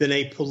more than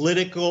a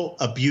political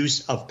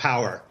abuse of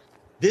power.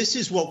 This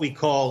is what we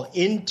call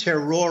in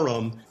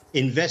terrorem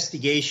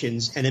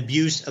investigations and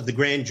abuse of the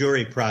grand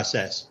jury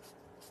process.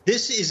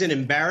 This is an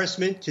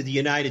embarrassment to the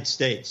United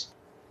States.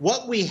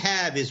 What we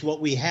have is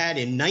what we had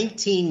in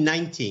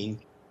 1919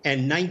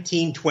 and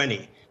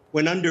 1920,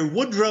 when under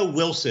Woodrow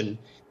Wilson,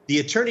 the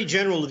Attorney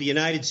General of the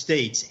United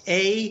States,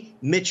 A.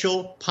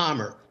 Mitchell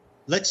Palmer,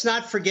 let's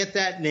not forget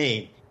that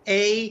name,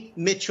 A.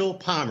 Mitchell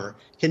Palmer,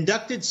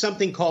 conducted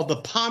something called the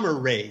Palmer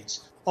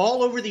Raids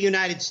all over the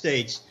United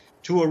States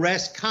to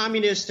arrest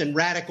communists and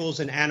radicals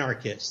and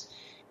anarchists.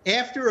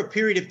 After a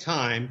period of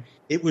time,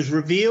 it was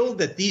revealed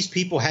that these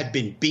people had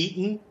been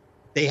beaten.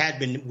 They had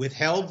been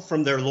withheld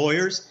from their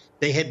lawyers.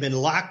 They had been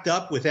locked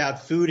up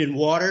without food and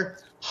water.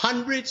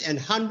 Hundreds and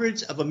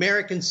hundreds of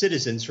American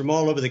citizens from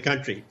all over the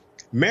country.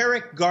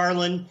 Merrick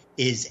Garland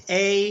is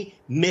A.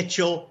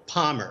 Mitchell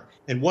Palmer.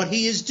 And what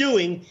he is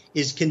doing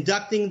is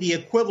conducting the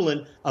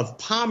equivalent of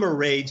Palmer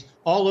raids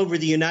all over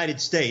the United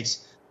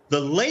States,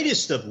 the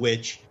latest of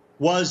which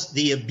was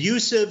the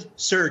abusive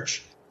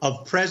search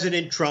of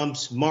President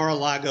Trump's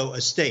Mar-a-Lago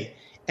estate,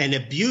 an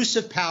abuse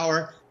of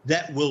power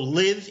that will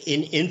live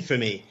in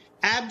infamy,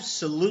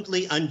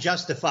 absolutely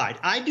unjustified.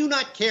 I do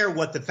not care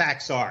what the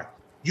facts are.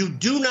 You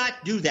do not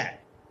do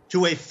that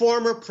to a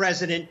former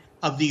president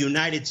of the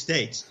United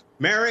States.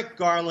 Merrick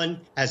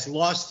Garland has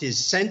lost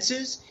his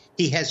senses.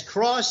 He has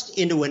crossed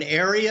into an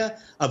area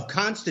of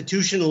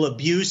constitutional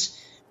abuse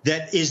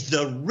that is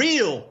the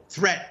real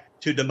threat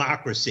to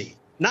democracy.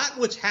 Not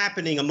what's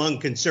happening among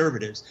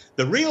conservatives.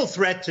 The real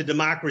threat to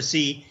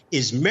democracy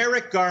is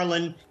Merrick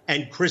Garland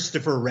and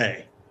Christopher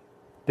Wray.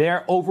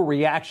 Their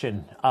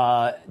overreaction,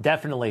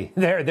 definitely.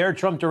 Their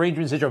Trump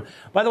derangement syndrome.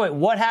 By the way,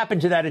 what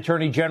happened to that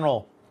Attorney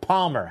General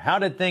Palmer? How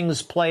did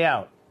things play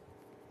out?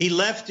 He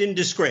left in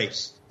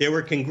disgrace. There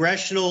were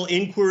congressional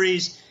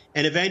inquiries,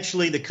 and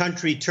eventually the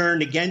country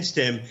turned against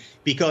him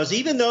because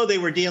even though they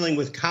were dealing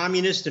with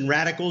communists and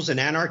radicals and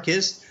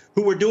anarchists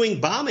who were doing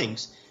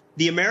bombings,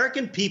 the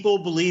American people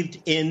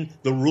believed in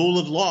the rule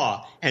of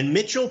law, and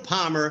Mitchell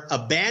Palmer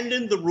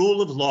abandoned the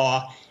rule of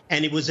law,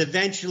 and it was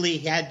eventually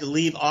he had to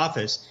leave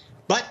office.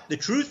 But the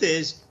truth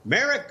is,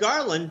 Merrick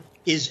Garland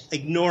is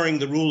ignoring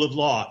the rule of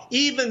law,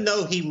 even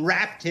though he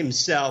wrapped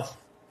himself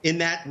in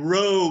that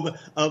robe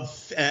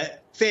of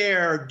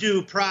fair,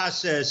 due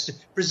process,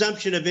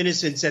 presumption of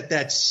innocence at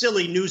that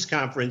silly news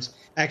conference.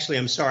 Actually,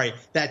 I'm sorry,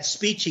 that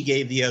speech he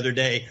gave the other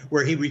day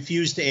where he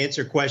refused to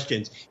answer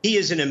questions. He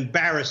is an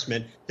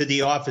embarrassment to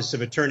the office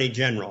of Attorney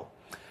General.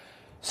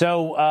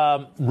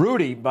 So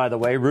Rudy, by the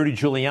way, Rudy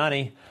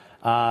Giuliani,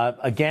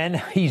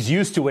 again, he's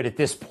used to it at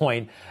this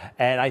point,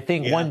 and I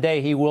think one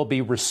day he will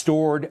be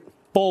restored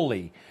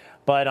fully.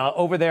 But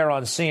over there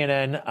on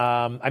CNN,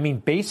 I mean,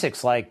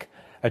 basics like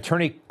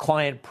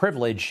attorney-client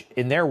privilege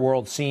in their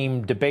world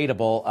seem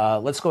debatable.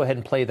 Let's go ahead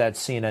and play that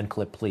CNN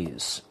clip,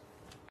 please.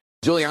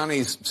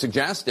 Giuliani's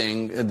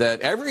suggesting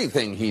that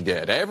everything he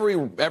did,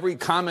 every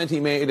comment he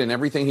made and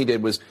everything he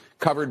did was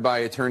covered by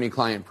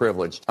attorney-client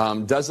privilege.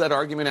 Does that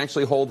argument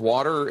actually hold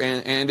water?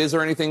 And is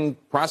there anything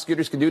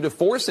prosecutors can do to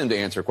force him to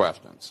answer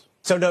questions?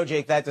 So, no,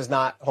 Jake, that does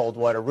not hold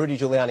water. Rudy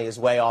Giuliani is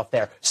way off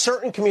there.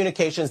 Certain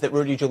communications that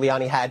Rudy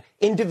Giuliani had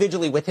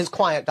individually with his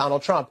client,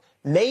 Donald Trump,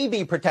 may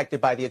be protected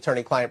by the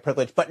attorney-client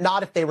privilege, but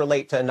not if they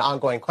relate to an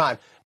ongoing crime.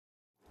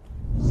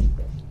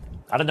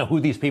 I don't know who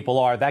these people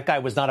are. That guy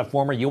was not a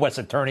former U.S.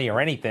 attorney or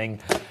anything.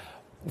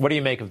 What do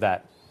you make of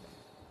that?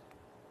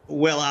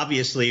 Well,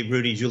 obviously,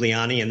 Rudy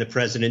Giuliani and the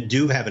president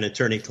do have an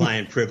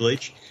attorney-client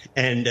privilege,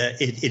 and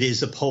it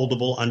is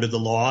upholdable under the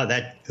law.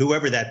 That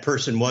whoever that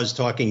person was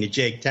talking to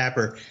Jake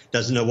Tapper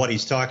doesn't know what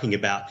he's talking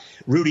about.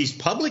 Rudy's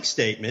public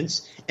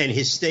statements and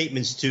his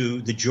statements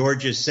to the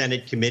Georgia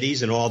Senate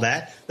committees and all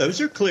that,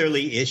 those are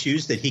clearly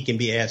issues that he can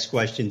be asked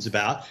questions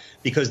about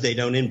because they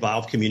don't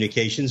involve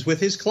communications with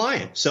his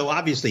client. So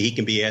obviously he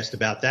can be asked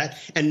about that.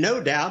 And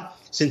no doubt,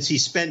 since he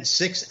spent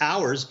 6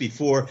 hours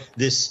before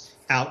this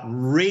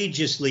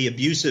outrageously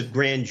abusive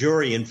grand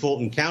jury in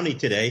Fulton County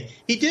today,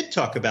 he did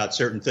talk about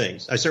certain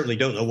things. I certainly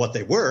don't know what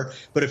they were,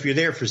 but if you're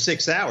there for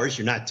 6 hours,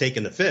 you're not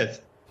taking the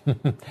fifth.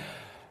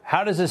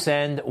 How does this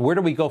end? Where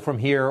do we go from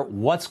here?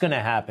 What's going to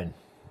happen?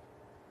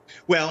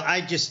 Well,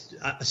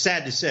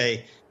 sad to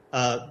say,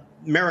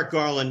 Merrick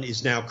Garland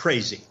is now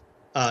crazy.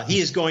 He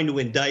is going to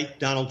indict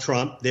Donald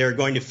Trump. They're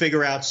going to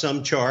figure out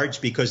some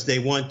charge because they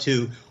want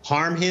to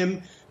harm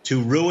him,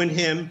 to ruin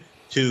him,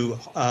 to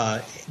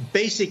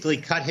basically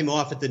cut him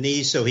off at the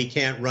knees so he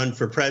can't run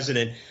for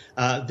president.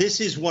 This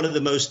is one of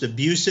the most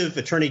abusive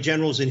attorney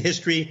generals in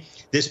history.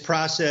 This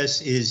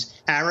process is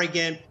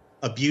arrogant,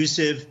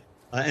 abusive,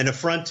 an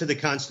affront to the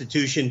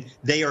Constitution.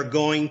 They are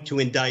going to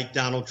indict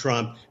Donald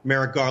Trump.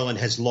 Merrick Garland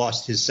has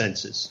lost his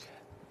senses.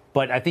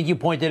 But I think you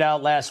pointed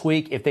out last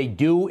week, if they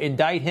do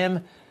indict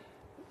him,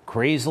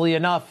 crazily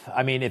enough,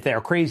 I mean, if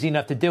they're crazy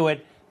enough to do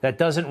it, that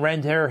doesn't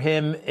render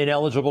him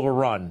ineligible to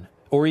run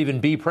or even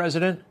be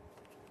president?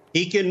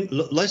 He can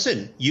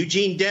listen.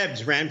 Eugene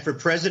Debs ran for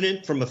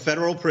president from a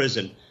federal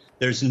prison.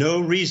 There's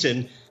no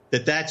reason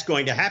that that's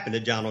going to happen to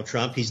Donald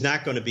Trump. He's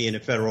not going to be in a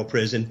federal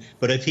prison.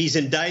 But if he's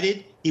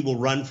indicted, he will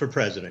run for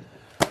president.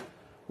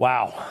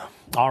 Wow.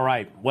 All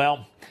right.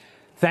 Well,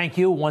 thank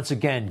you once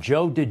again,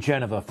 Joe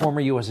diGenova,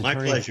 former U.S.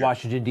 Attorney of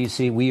Washington,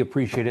 D.C. We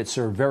appreciate it,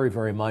 sir, very,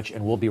 very much.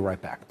 And we'll be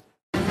right back.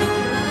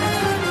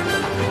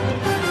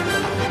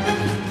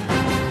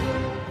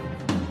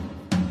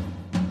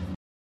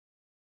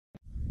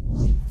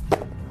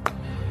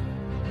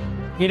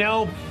 You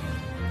know,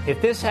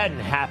 if this hadn't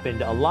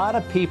happened, a lot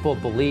of people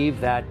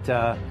believe that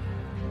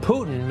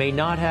Putin may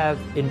not have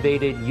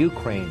invaded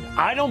Ukraine.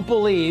 I don't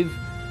believe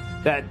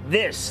that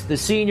the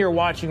scene you're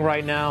watching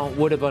right now,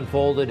 would have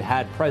unfolded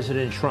had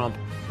President Trump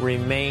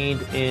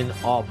remained in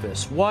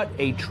office. What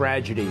a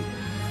tragedy.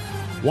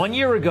 1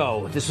 year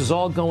ago, this was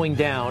all going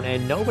down,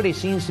 and nobody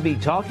seems to be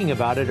talking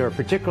about it or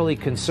particularly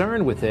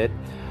concerned with it.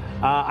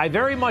 I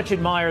very much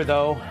admire,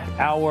 though,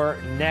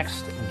 our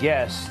next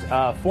guest,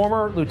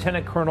 former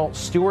Lieutenant Colonel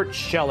Stuart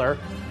Scheller,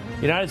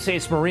 United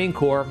States Marine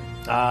Corps,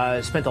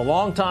 spent a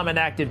long time in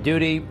active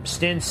duty,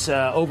 stints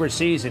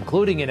overseas,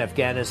 including in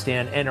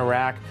Afghanistan and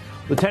Iraq.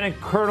 Lieutenant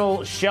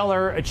Colonel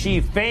Scheller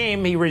achieved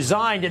fame. He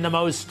resigned in the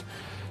most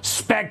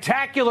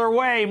spectacular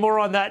way. More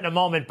on that in a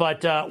moment.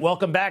 But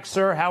welcome back,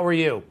 sir. How are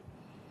you?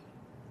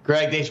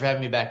 Greg, thanks for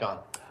having me back on.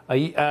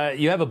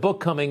 You have a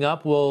book coming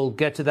up. We'll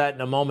get to that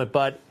in a moment.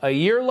 But a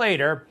year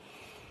later,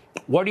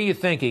 what are you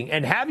thinking?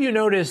 And have you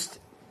noticed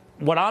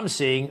what I'm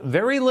seeing?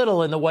 Very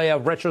little in the way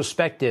of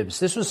retrospectives.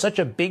 This was such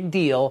a big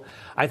deal.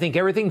 I think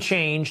everything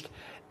changed,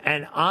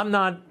 and I'm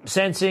not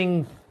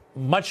sensing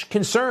much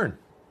concern.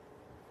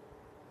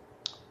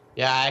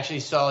 Yeah, I actually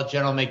saw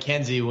General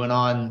McKenzie went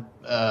on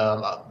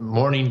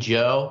Morning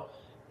Joe,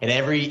 and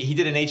he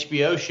did an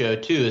HBO show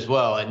too as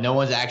well, and no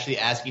one's actually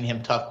asking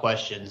him tough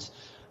questions.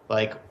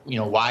 Like,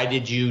 why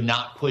did you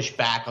not push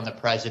back on the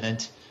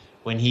president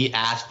when he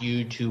asked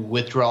you to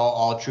withdraw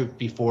all troops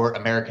before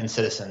American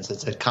citizens?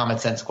 It's a common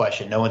sense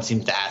question. No one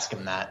seems to ask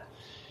him that.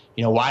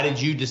 Why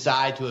did you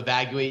decide to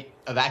evacuate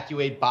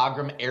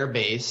Bagram Air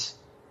Base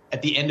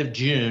at the end of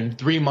June,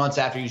 3 months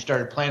after you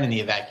started planning the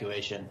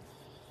evacuation?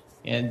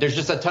 And there's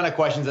just a ton of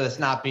questions that's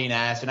not being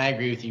asked. And I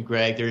agree with you,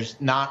 Greg. There's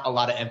not a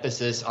lot of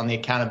emphasis on the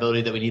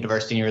accountability that we need of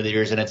our senior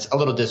leaders, and it's a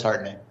little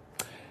disheartening.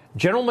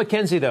 General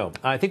McKenzie, though,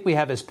 I think we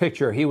have his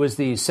picture. He was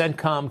the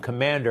CENTCOM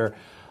commander.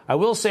 I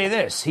will say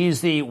this.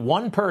 He's the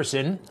one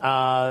person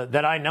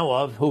that I know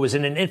of who was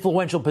in an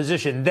influential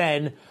position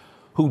then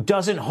who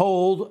doesn't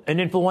hold an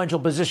influential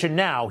position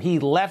now. He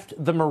left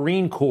the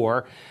Marine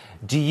Corps.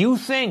 Do you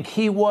think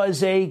he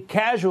was a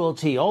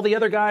casualty? All the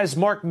other guys,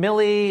 Mark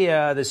Milley,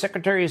 the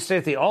Secretary of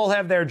State, they all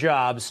have their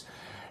jobs.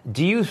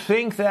 Do you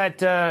think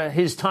that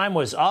his time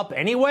was up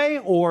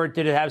anyway, or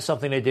did it have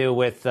something to do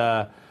with,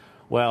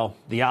 well,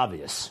 the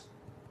obvious?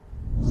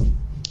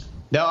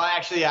 No,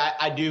 actually,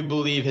 I do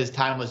believe his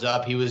time was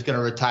up. He was going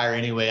to retire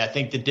anyway. I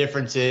think the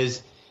difference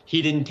is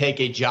he didn't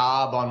take a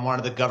job on one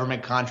of the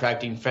government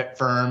contracting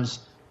firms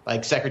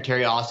like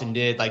Secretary Austin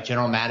did, like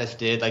General Mattis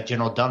did, like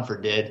General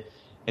Dunford did.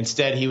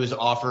 Instead, he was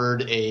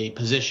offered a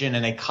position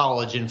in a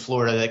college in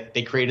Florida that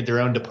they created their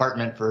own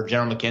department for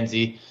General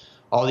McKenzie.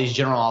 All these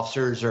general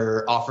officers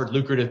are offered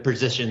lucrative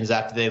positions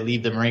after they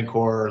leave the Marine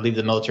Corps or leave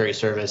the military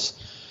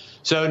service.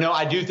 So, no,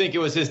 I do think it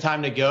was his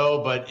time to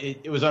go, but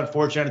it was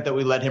unfortunate that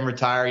we let him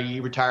retire. He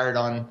retired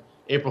on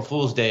April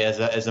Fool's Day,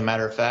 as a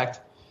matter of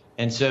fact.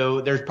 And so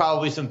there's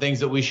probably some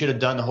things that we should have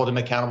done to hold him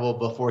accountable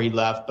before he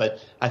left.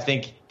 But I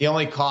think the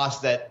only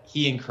cost that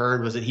he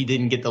incurred was that he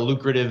didn't get the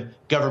lucrative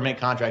government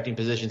contracting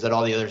positions that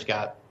all the others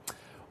got.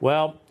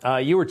 Well,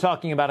 you were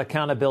talking about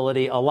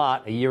accountability a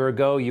lot a year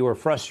ago. You were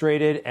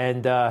frustrated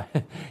and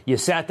you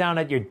sat down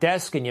at your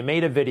desk and you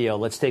made a video.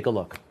 Let's take a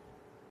look.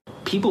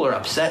 People are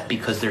upset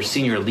because their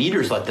senior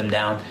leaders let them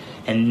down,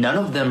 and none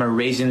of them are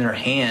raising their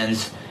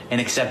hands and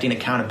accepting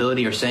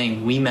accountability or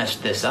saying we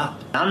messed this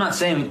up. I'm not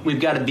saying we've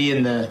got to be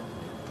in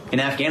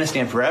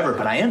Afghanistan forever,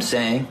 but I am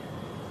saying,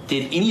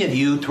 did any of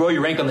you throw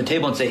your rank on the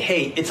table and say,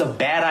 hey, it's a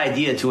bad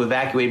idea to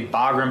evacuate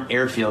Bagram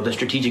Airfield, the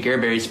strategic air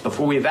base,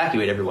 before we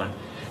evacuate everyone?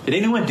 Did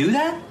anyone do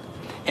that?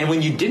 And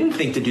when you didn't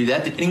think to do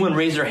that, did anyone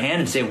raise their hand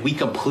and say, we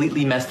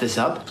completely messed this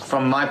up?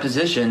 From my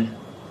position,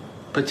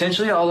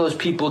 potentially all those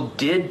people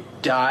did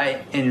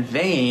die in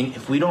vain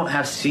if we don't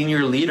have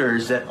senior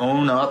leaders that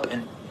own up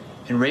and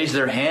raise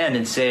their hand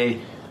and say,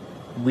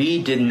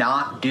 we did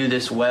not do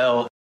this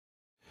well.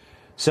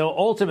 So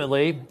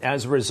ultimately,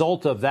 as a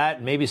result of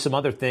that, maybe some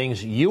other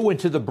things, you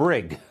went to the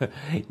brig.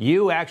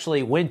 You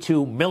actually went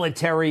to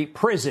military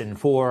prison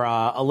for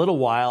a little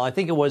while. I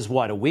think it was,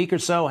 a week or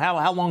so?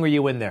 How long were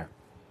you in there?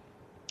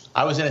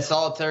 I was in a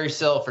solitary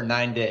cell for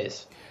 9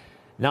 days.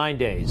 9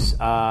 days.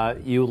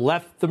 You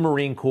left the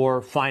Marine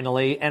Corps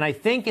finally, and I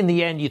think in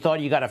the end you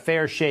thought you got a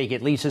fair shake,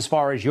 at least as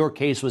far as your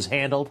case was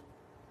handled.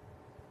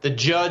 The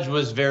judge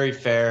was very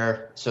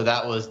fair, so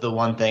that was the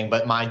one thing.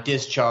 But my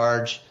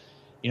discharge,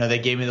 they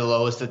gave me the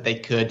lowest that they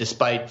could,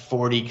 despite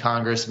 40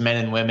 congressmen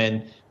and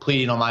women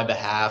pleading on my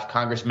behalf.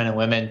 Congressmen and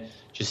women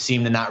just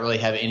seemed to not really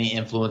have any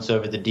influence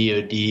over the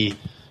DOD.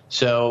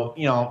 So,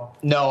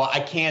 no, I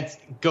can't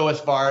go as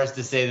far as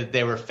to say that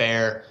they were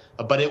fair,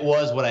 but it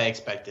was what I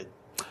expected.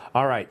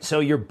 All right.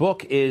 So your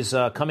book is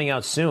coming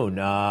out soon,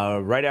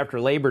 right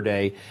after Labor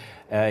Day.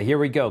 Here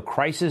we go.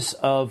 Crisis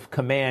of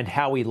Command,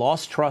 How We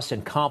Lost Trust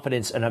and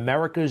Confidence in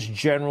America's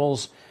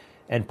Generals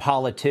and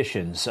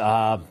Politicians.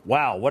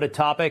 Wow, what a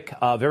topic.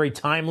 Very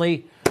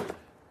timely.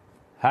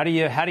 How do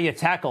you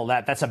tackle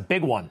that? That's a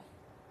big one.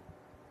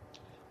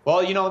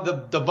 Well,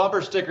 the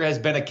bumper sticker has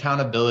been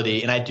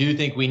accountability, and I do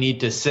think we need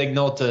to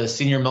signal to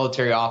senior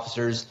military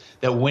officers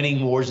that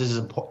winning wars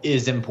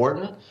is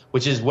important,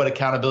 which is what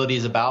accountability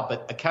is about.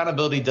 But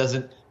accountability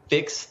doesn't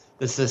fix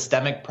the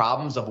systemic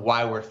problems of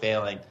why we're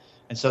failing.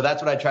 And so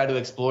that's what I try to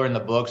explore in the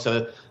book.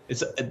 So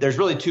there's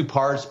really two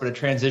parts, but it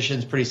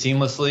transitions pretty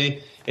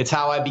seamlessly. It's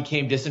how I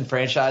became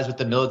disenfranchised with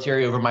the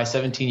military over my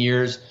 17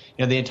 years.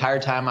 The entire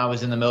time I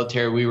was in the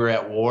military, we were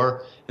at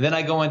war. And then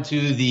I go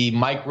into the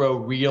micro,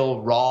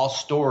 real, raw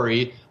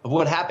story of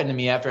what happened to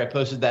me after I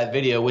posted that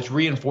video, which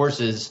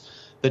reinforces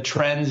the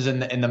trends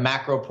and the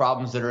macro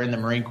problems that are in the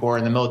Marine Corps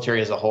and the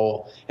military as a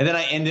whole. And then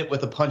I end it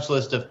with a punch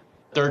list of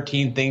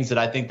 13 things that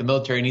I think the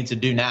military needs to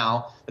do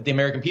now, that the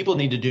American people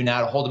need to do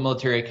now to hold the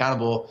military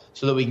accountable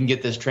so that we can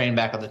get this train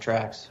back on the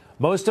tracks.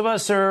 Most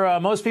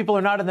people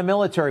are not in the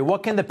military.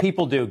 What can the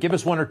people do? Give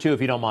us one or two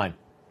if you don't mind.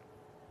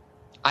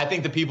 I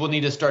think the people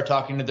need to start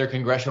talking to their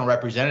congressional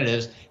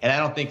representatives, and I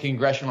don't think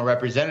congressional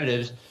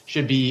representatives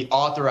should be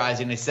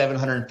authorizing a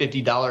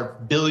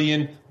 $750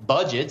 billion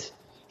budget,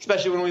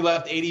 especially when we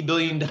left $80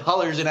 billion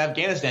in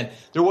Afghanistan.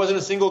 There wasn't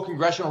a single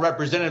congressional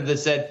representative that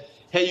said,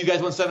 hey, you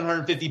guys want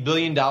 $750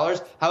 billion?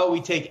 How about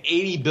we take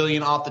 $80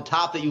 billion off the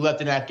top that you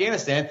left in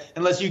Afghanistan,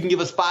 unless you can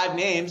give us 5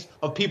 names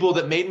of people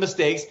that made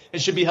mistakes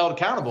and should be held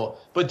accountable.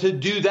 But to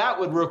do that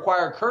would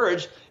require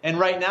courage, and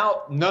right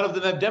now, none of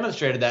them have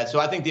demonstrated that.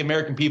 So I think the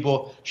American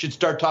people should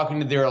start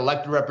talking to their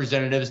elected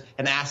representatives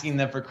and asking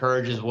them for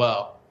courage as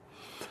well.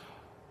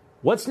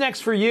 What's next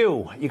for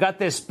you? You got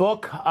this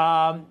book.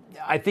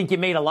 I think you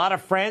made a lot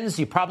of friends.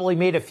 You probably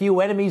made a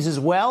few enemies as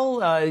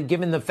well,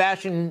 given the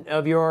fashion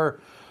of your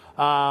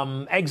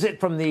exit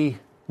from the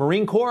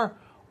Marine Corps.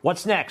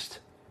 What's next?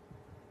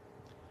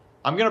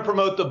 I'm going to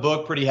promote the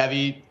book pretty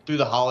heavy through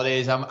the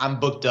holidays. I'm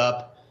booked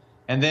up.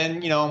 And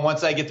then,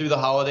 once I get through the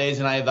holidays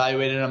and I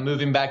evaluate it, I'm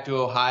moving back to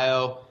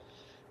Ohio.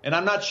 And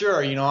I'm not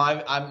sure,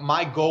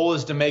 my goal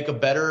is to make a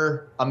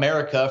better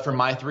America for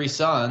my 3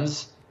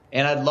 sons.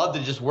 And I'd love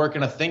to just work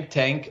in a think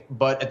tank.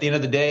 But at the end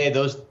of the day,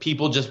 those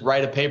people just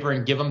write a paper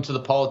and give them to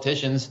the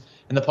politicians.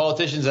 And the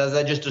politicians, as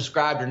I just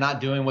described, are not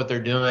doing what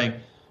they're doing.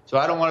 So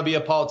I don't want to be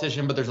a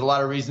politician, but there's a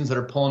lot of reasons that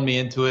are pulling me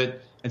into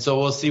it. And so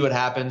we'll see what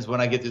happens when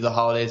I get through the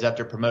holidays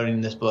after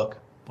promoting this book.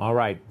 All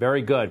right.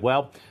 Very good.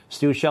 Well,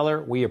 Stu Scheller,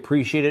 we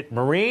appreciate it.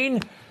 Marine,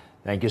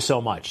 thank you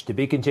so much. To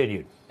be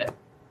continued.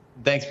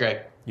 Thanks, Greg.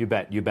 You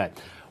bet. You bet.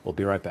 We'll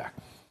be right back.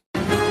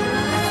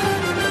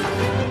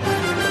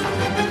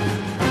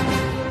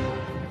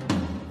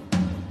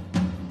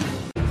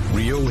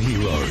 Real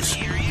heroes.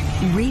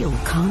 Real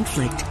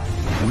conflict.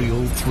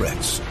 Real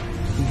threats.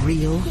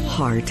 Real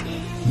heart.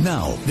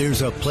 Now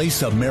there's a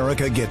place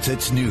America gets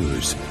its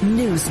news.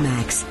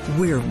 Newsmax.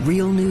 We're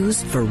real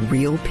news for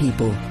real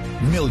people.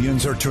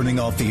 Millions are turning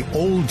off the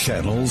old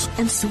channels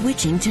and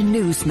switching to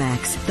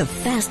Newsmax, the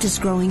fastest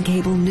growing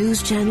cable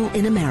news channel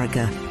in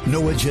America.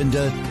 No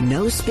agenda,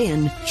 no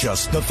spin,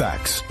 just the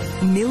facts.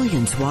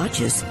 Millions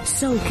watch us,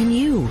 so can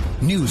you.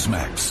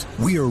 Newsmax.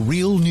 We are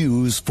real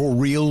news for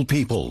real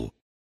people.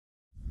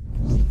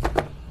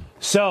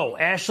 So,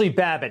 Ashley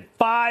Babbitt,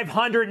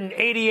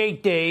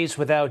 588 days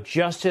without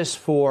justice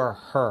for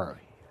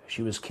her.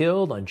 She was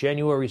killed on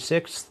January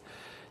 6th.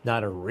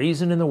 Not a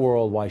reason in the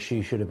world why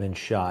she should have been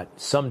shot.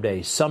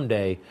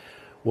 Someday,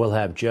 we'll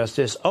have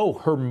justice. Oh,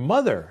 her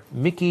mother,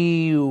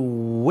 Mickey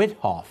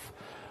Withoff.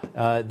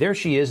 There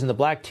she is in the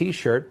black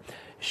T-shirt.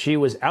 She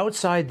was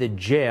outside the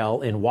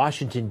jail in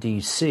Washington,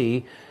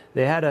 D.C.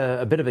 They had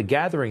a bit of a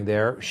gathering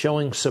there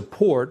showing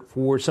support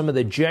for some of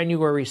the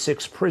January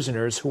 6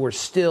 prisoners who are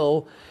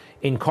still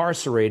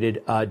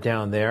incarcerated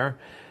down there.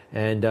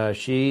 And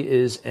she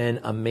is an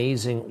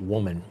amazing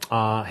woman.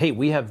 Hey,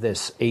 we have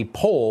a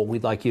poll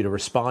we'd like you to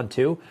respond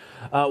to.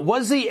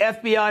 Was the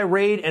FBI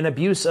raid an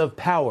abuse of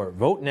power?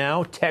 Vote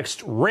now.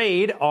 Text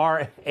RAID,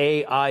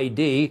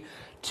 R-A-I-D,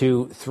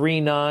 to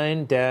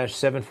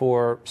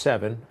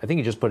 39-747. I think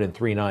you just put in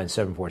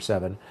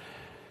 39747.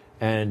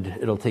 And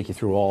it'll take you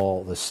through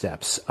all the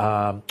steps.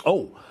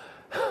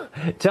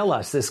 Tell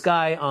us, this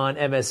guy on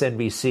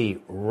MSNBC,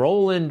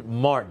 Roland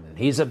Martin,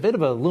 he's a bit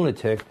of a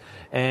lunatic,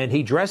 and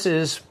he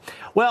dresses,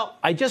 well,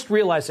 I just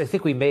realized I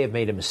think we may have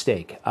made a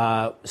mistake.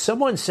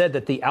 Someone said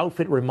that the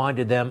outfit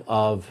reminded them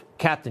of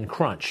Captain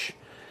Crunch.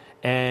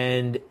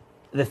 And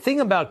the thing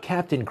about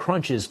Captain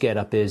Crunch's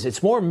getup is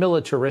it's more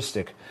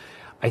militaristic.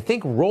 I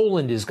think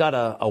Roland has got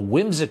a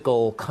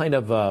whimsical kind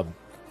of,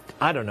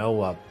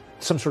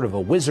 some sort of a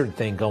wizard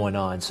thing going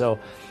on. So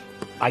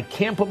I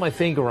can't put my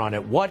finger on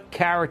it. What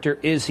character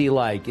is he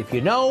like? If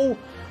you know,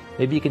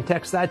 maybe you can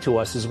text that to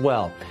us as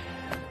well.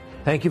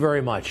 Thank you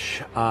very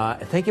much.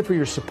 Thank you for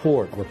your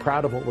support. We're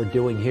proud of what we're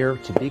doing here.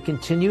 To be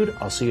continued.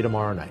 I'll see you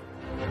tomorrow night.